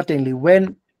 certainly.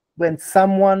 When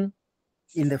someone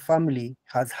in the family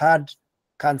has had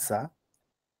cancer,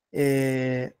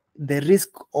 the risk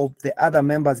of the other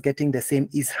members getting the same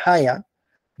is higher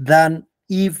than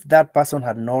if that person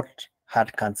had not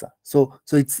had cancer. So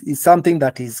it's something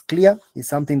that is clear, it's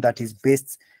something that is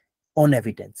based on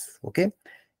evidence. Okay.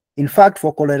 In fact,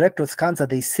 for colorectal cancer,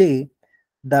 they say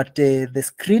that the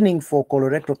screening for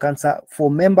colorectal cancer for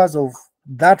members of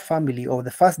that family or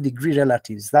the first degree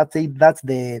relatives, that's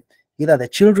either the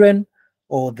children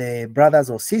or the brothers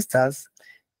or sisters,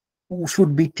 who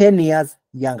should be 10 years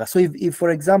younger. So if for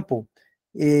example,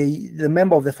 the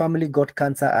member of the family got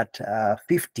cancer at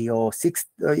 50 or 60,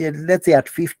 let's say at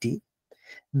 50,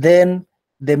 then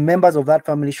the members of that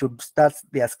family should start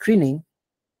their screening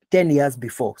 10 years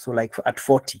before. So like at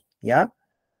 40, yeah?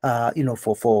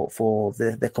 for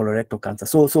the colorectal cancer.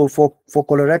 So for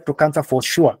colorectal cancer, for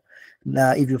sure,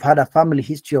 if you've had a family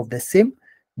history of the same,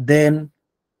 then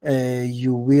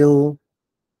you will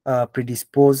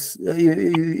predispose.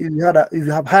 If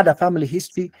you have had a family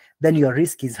history, then your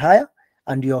risk is higher,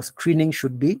 and your screening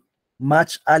should be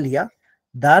much earlier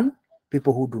than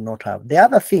people who do not have. The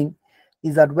other thing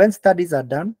is that when studies are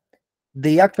done,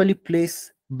 they actually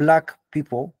place Black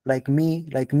people like me,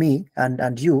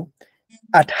 and you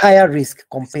at higher risk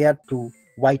compared to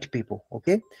white people.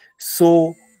 Okay,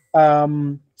 so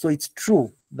so it's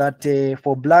true that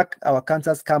for Black, our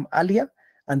cancers come earlier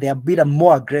and they are a bit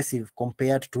more aggressive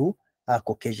compared to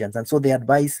Caucasians, and so they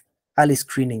advise early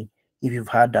screening if you've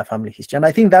had a family history. And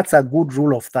I think that's a good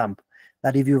rule of thumb,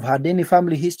 that if you've had any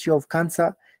family history of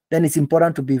cancer, then it's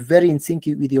important to be very in sync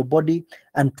with your body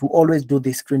and to always do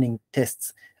the screening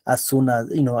tests as soon as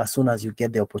you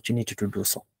get the opportunity to do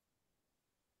so.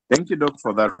 Thank you, Doc,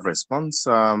 for that response.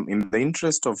 In the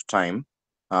interest of time,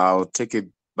 I'll take it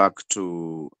back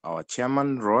to our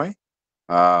chairman, Roy.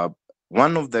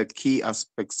 One of the key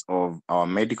aspects of our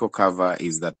medical cover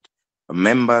is that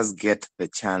members get the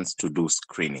chance to do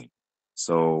screening.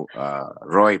 So,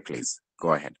 Roy, please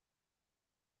go ahead.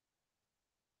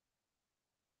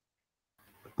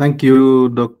 Thank you,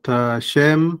 Dr.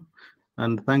 Shem,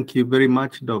 and thank you very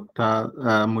much, Dr.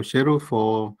 Mucheru,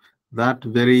 for that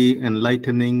very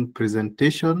enlightening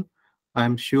presentation.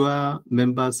 I'm sure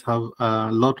members have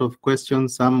a lot of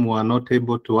questions. Some were not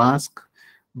able to ask,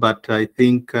 but I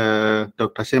think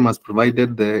Dr. Shem has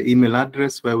provided the email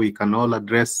address where we can all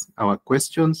address our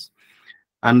questions.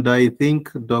 And I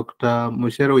think, Dr.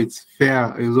 Mucheru, it's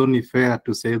only fair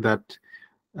to say that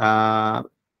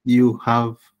you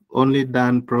have only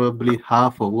done probably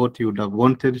half of what you would have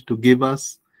wanted to give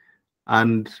us.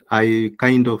 And I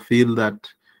kind of feel that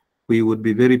we would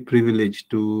be very privileged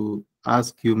to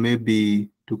ask you maybe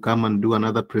to come and do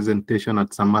another presentation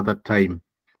at some other time.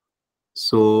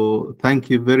 So thank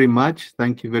you very much.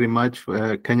 Thank you very much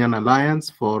for Kenyan Alliance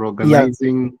for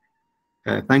organizing.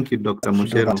 Yeah. Thank you, Dr.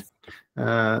 Mucheru.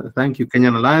 Thank you,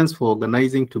 Kenyan Alliance, for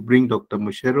organizing to bring Dr.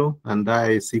 Mucheru and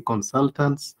IIC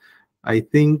consultants. I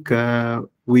think in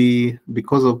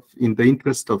the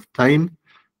interest of time,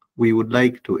 we would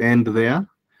like to end there,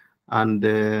 and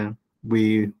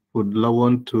we would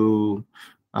want to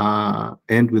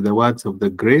end with the words of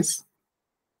the grace.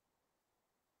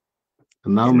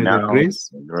 And now may the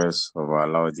grace of our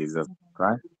Lord Jesus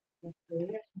Christ,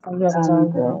 God, the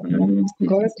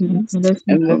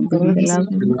love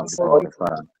of the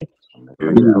Father, and the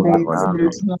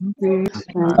Holy Spirit,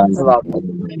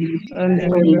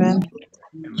 Amen.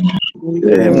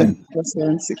 Amen.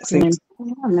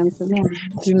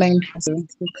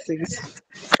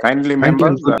 Kindly,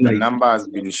 members, the number has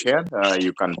been shared.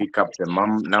 You can pick up the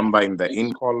number in the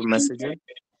in-call messages.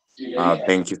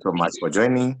 Thank you so much for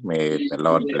joining. May the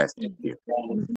Lord bless you.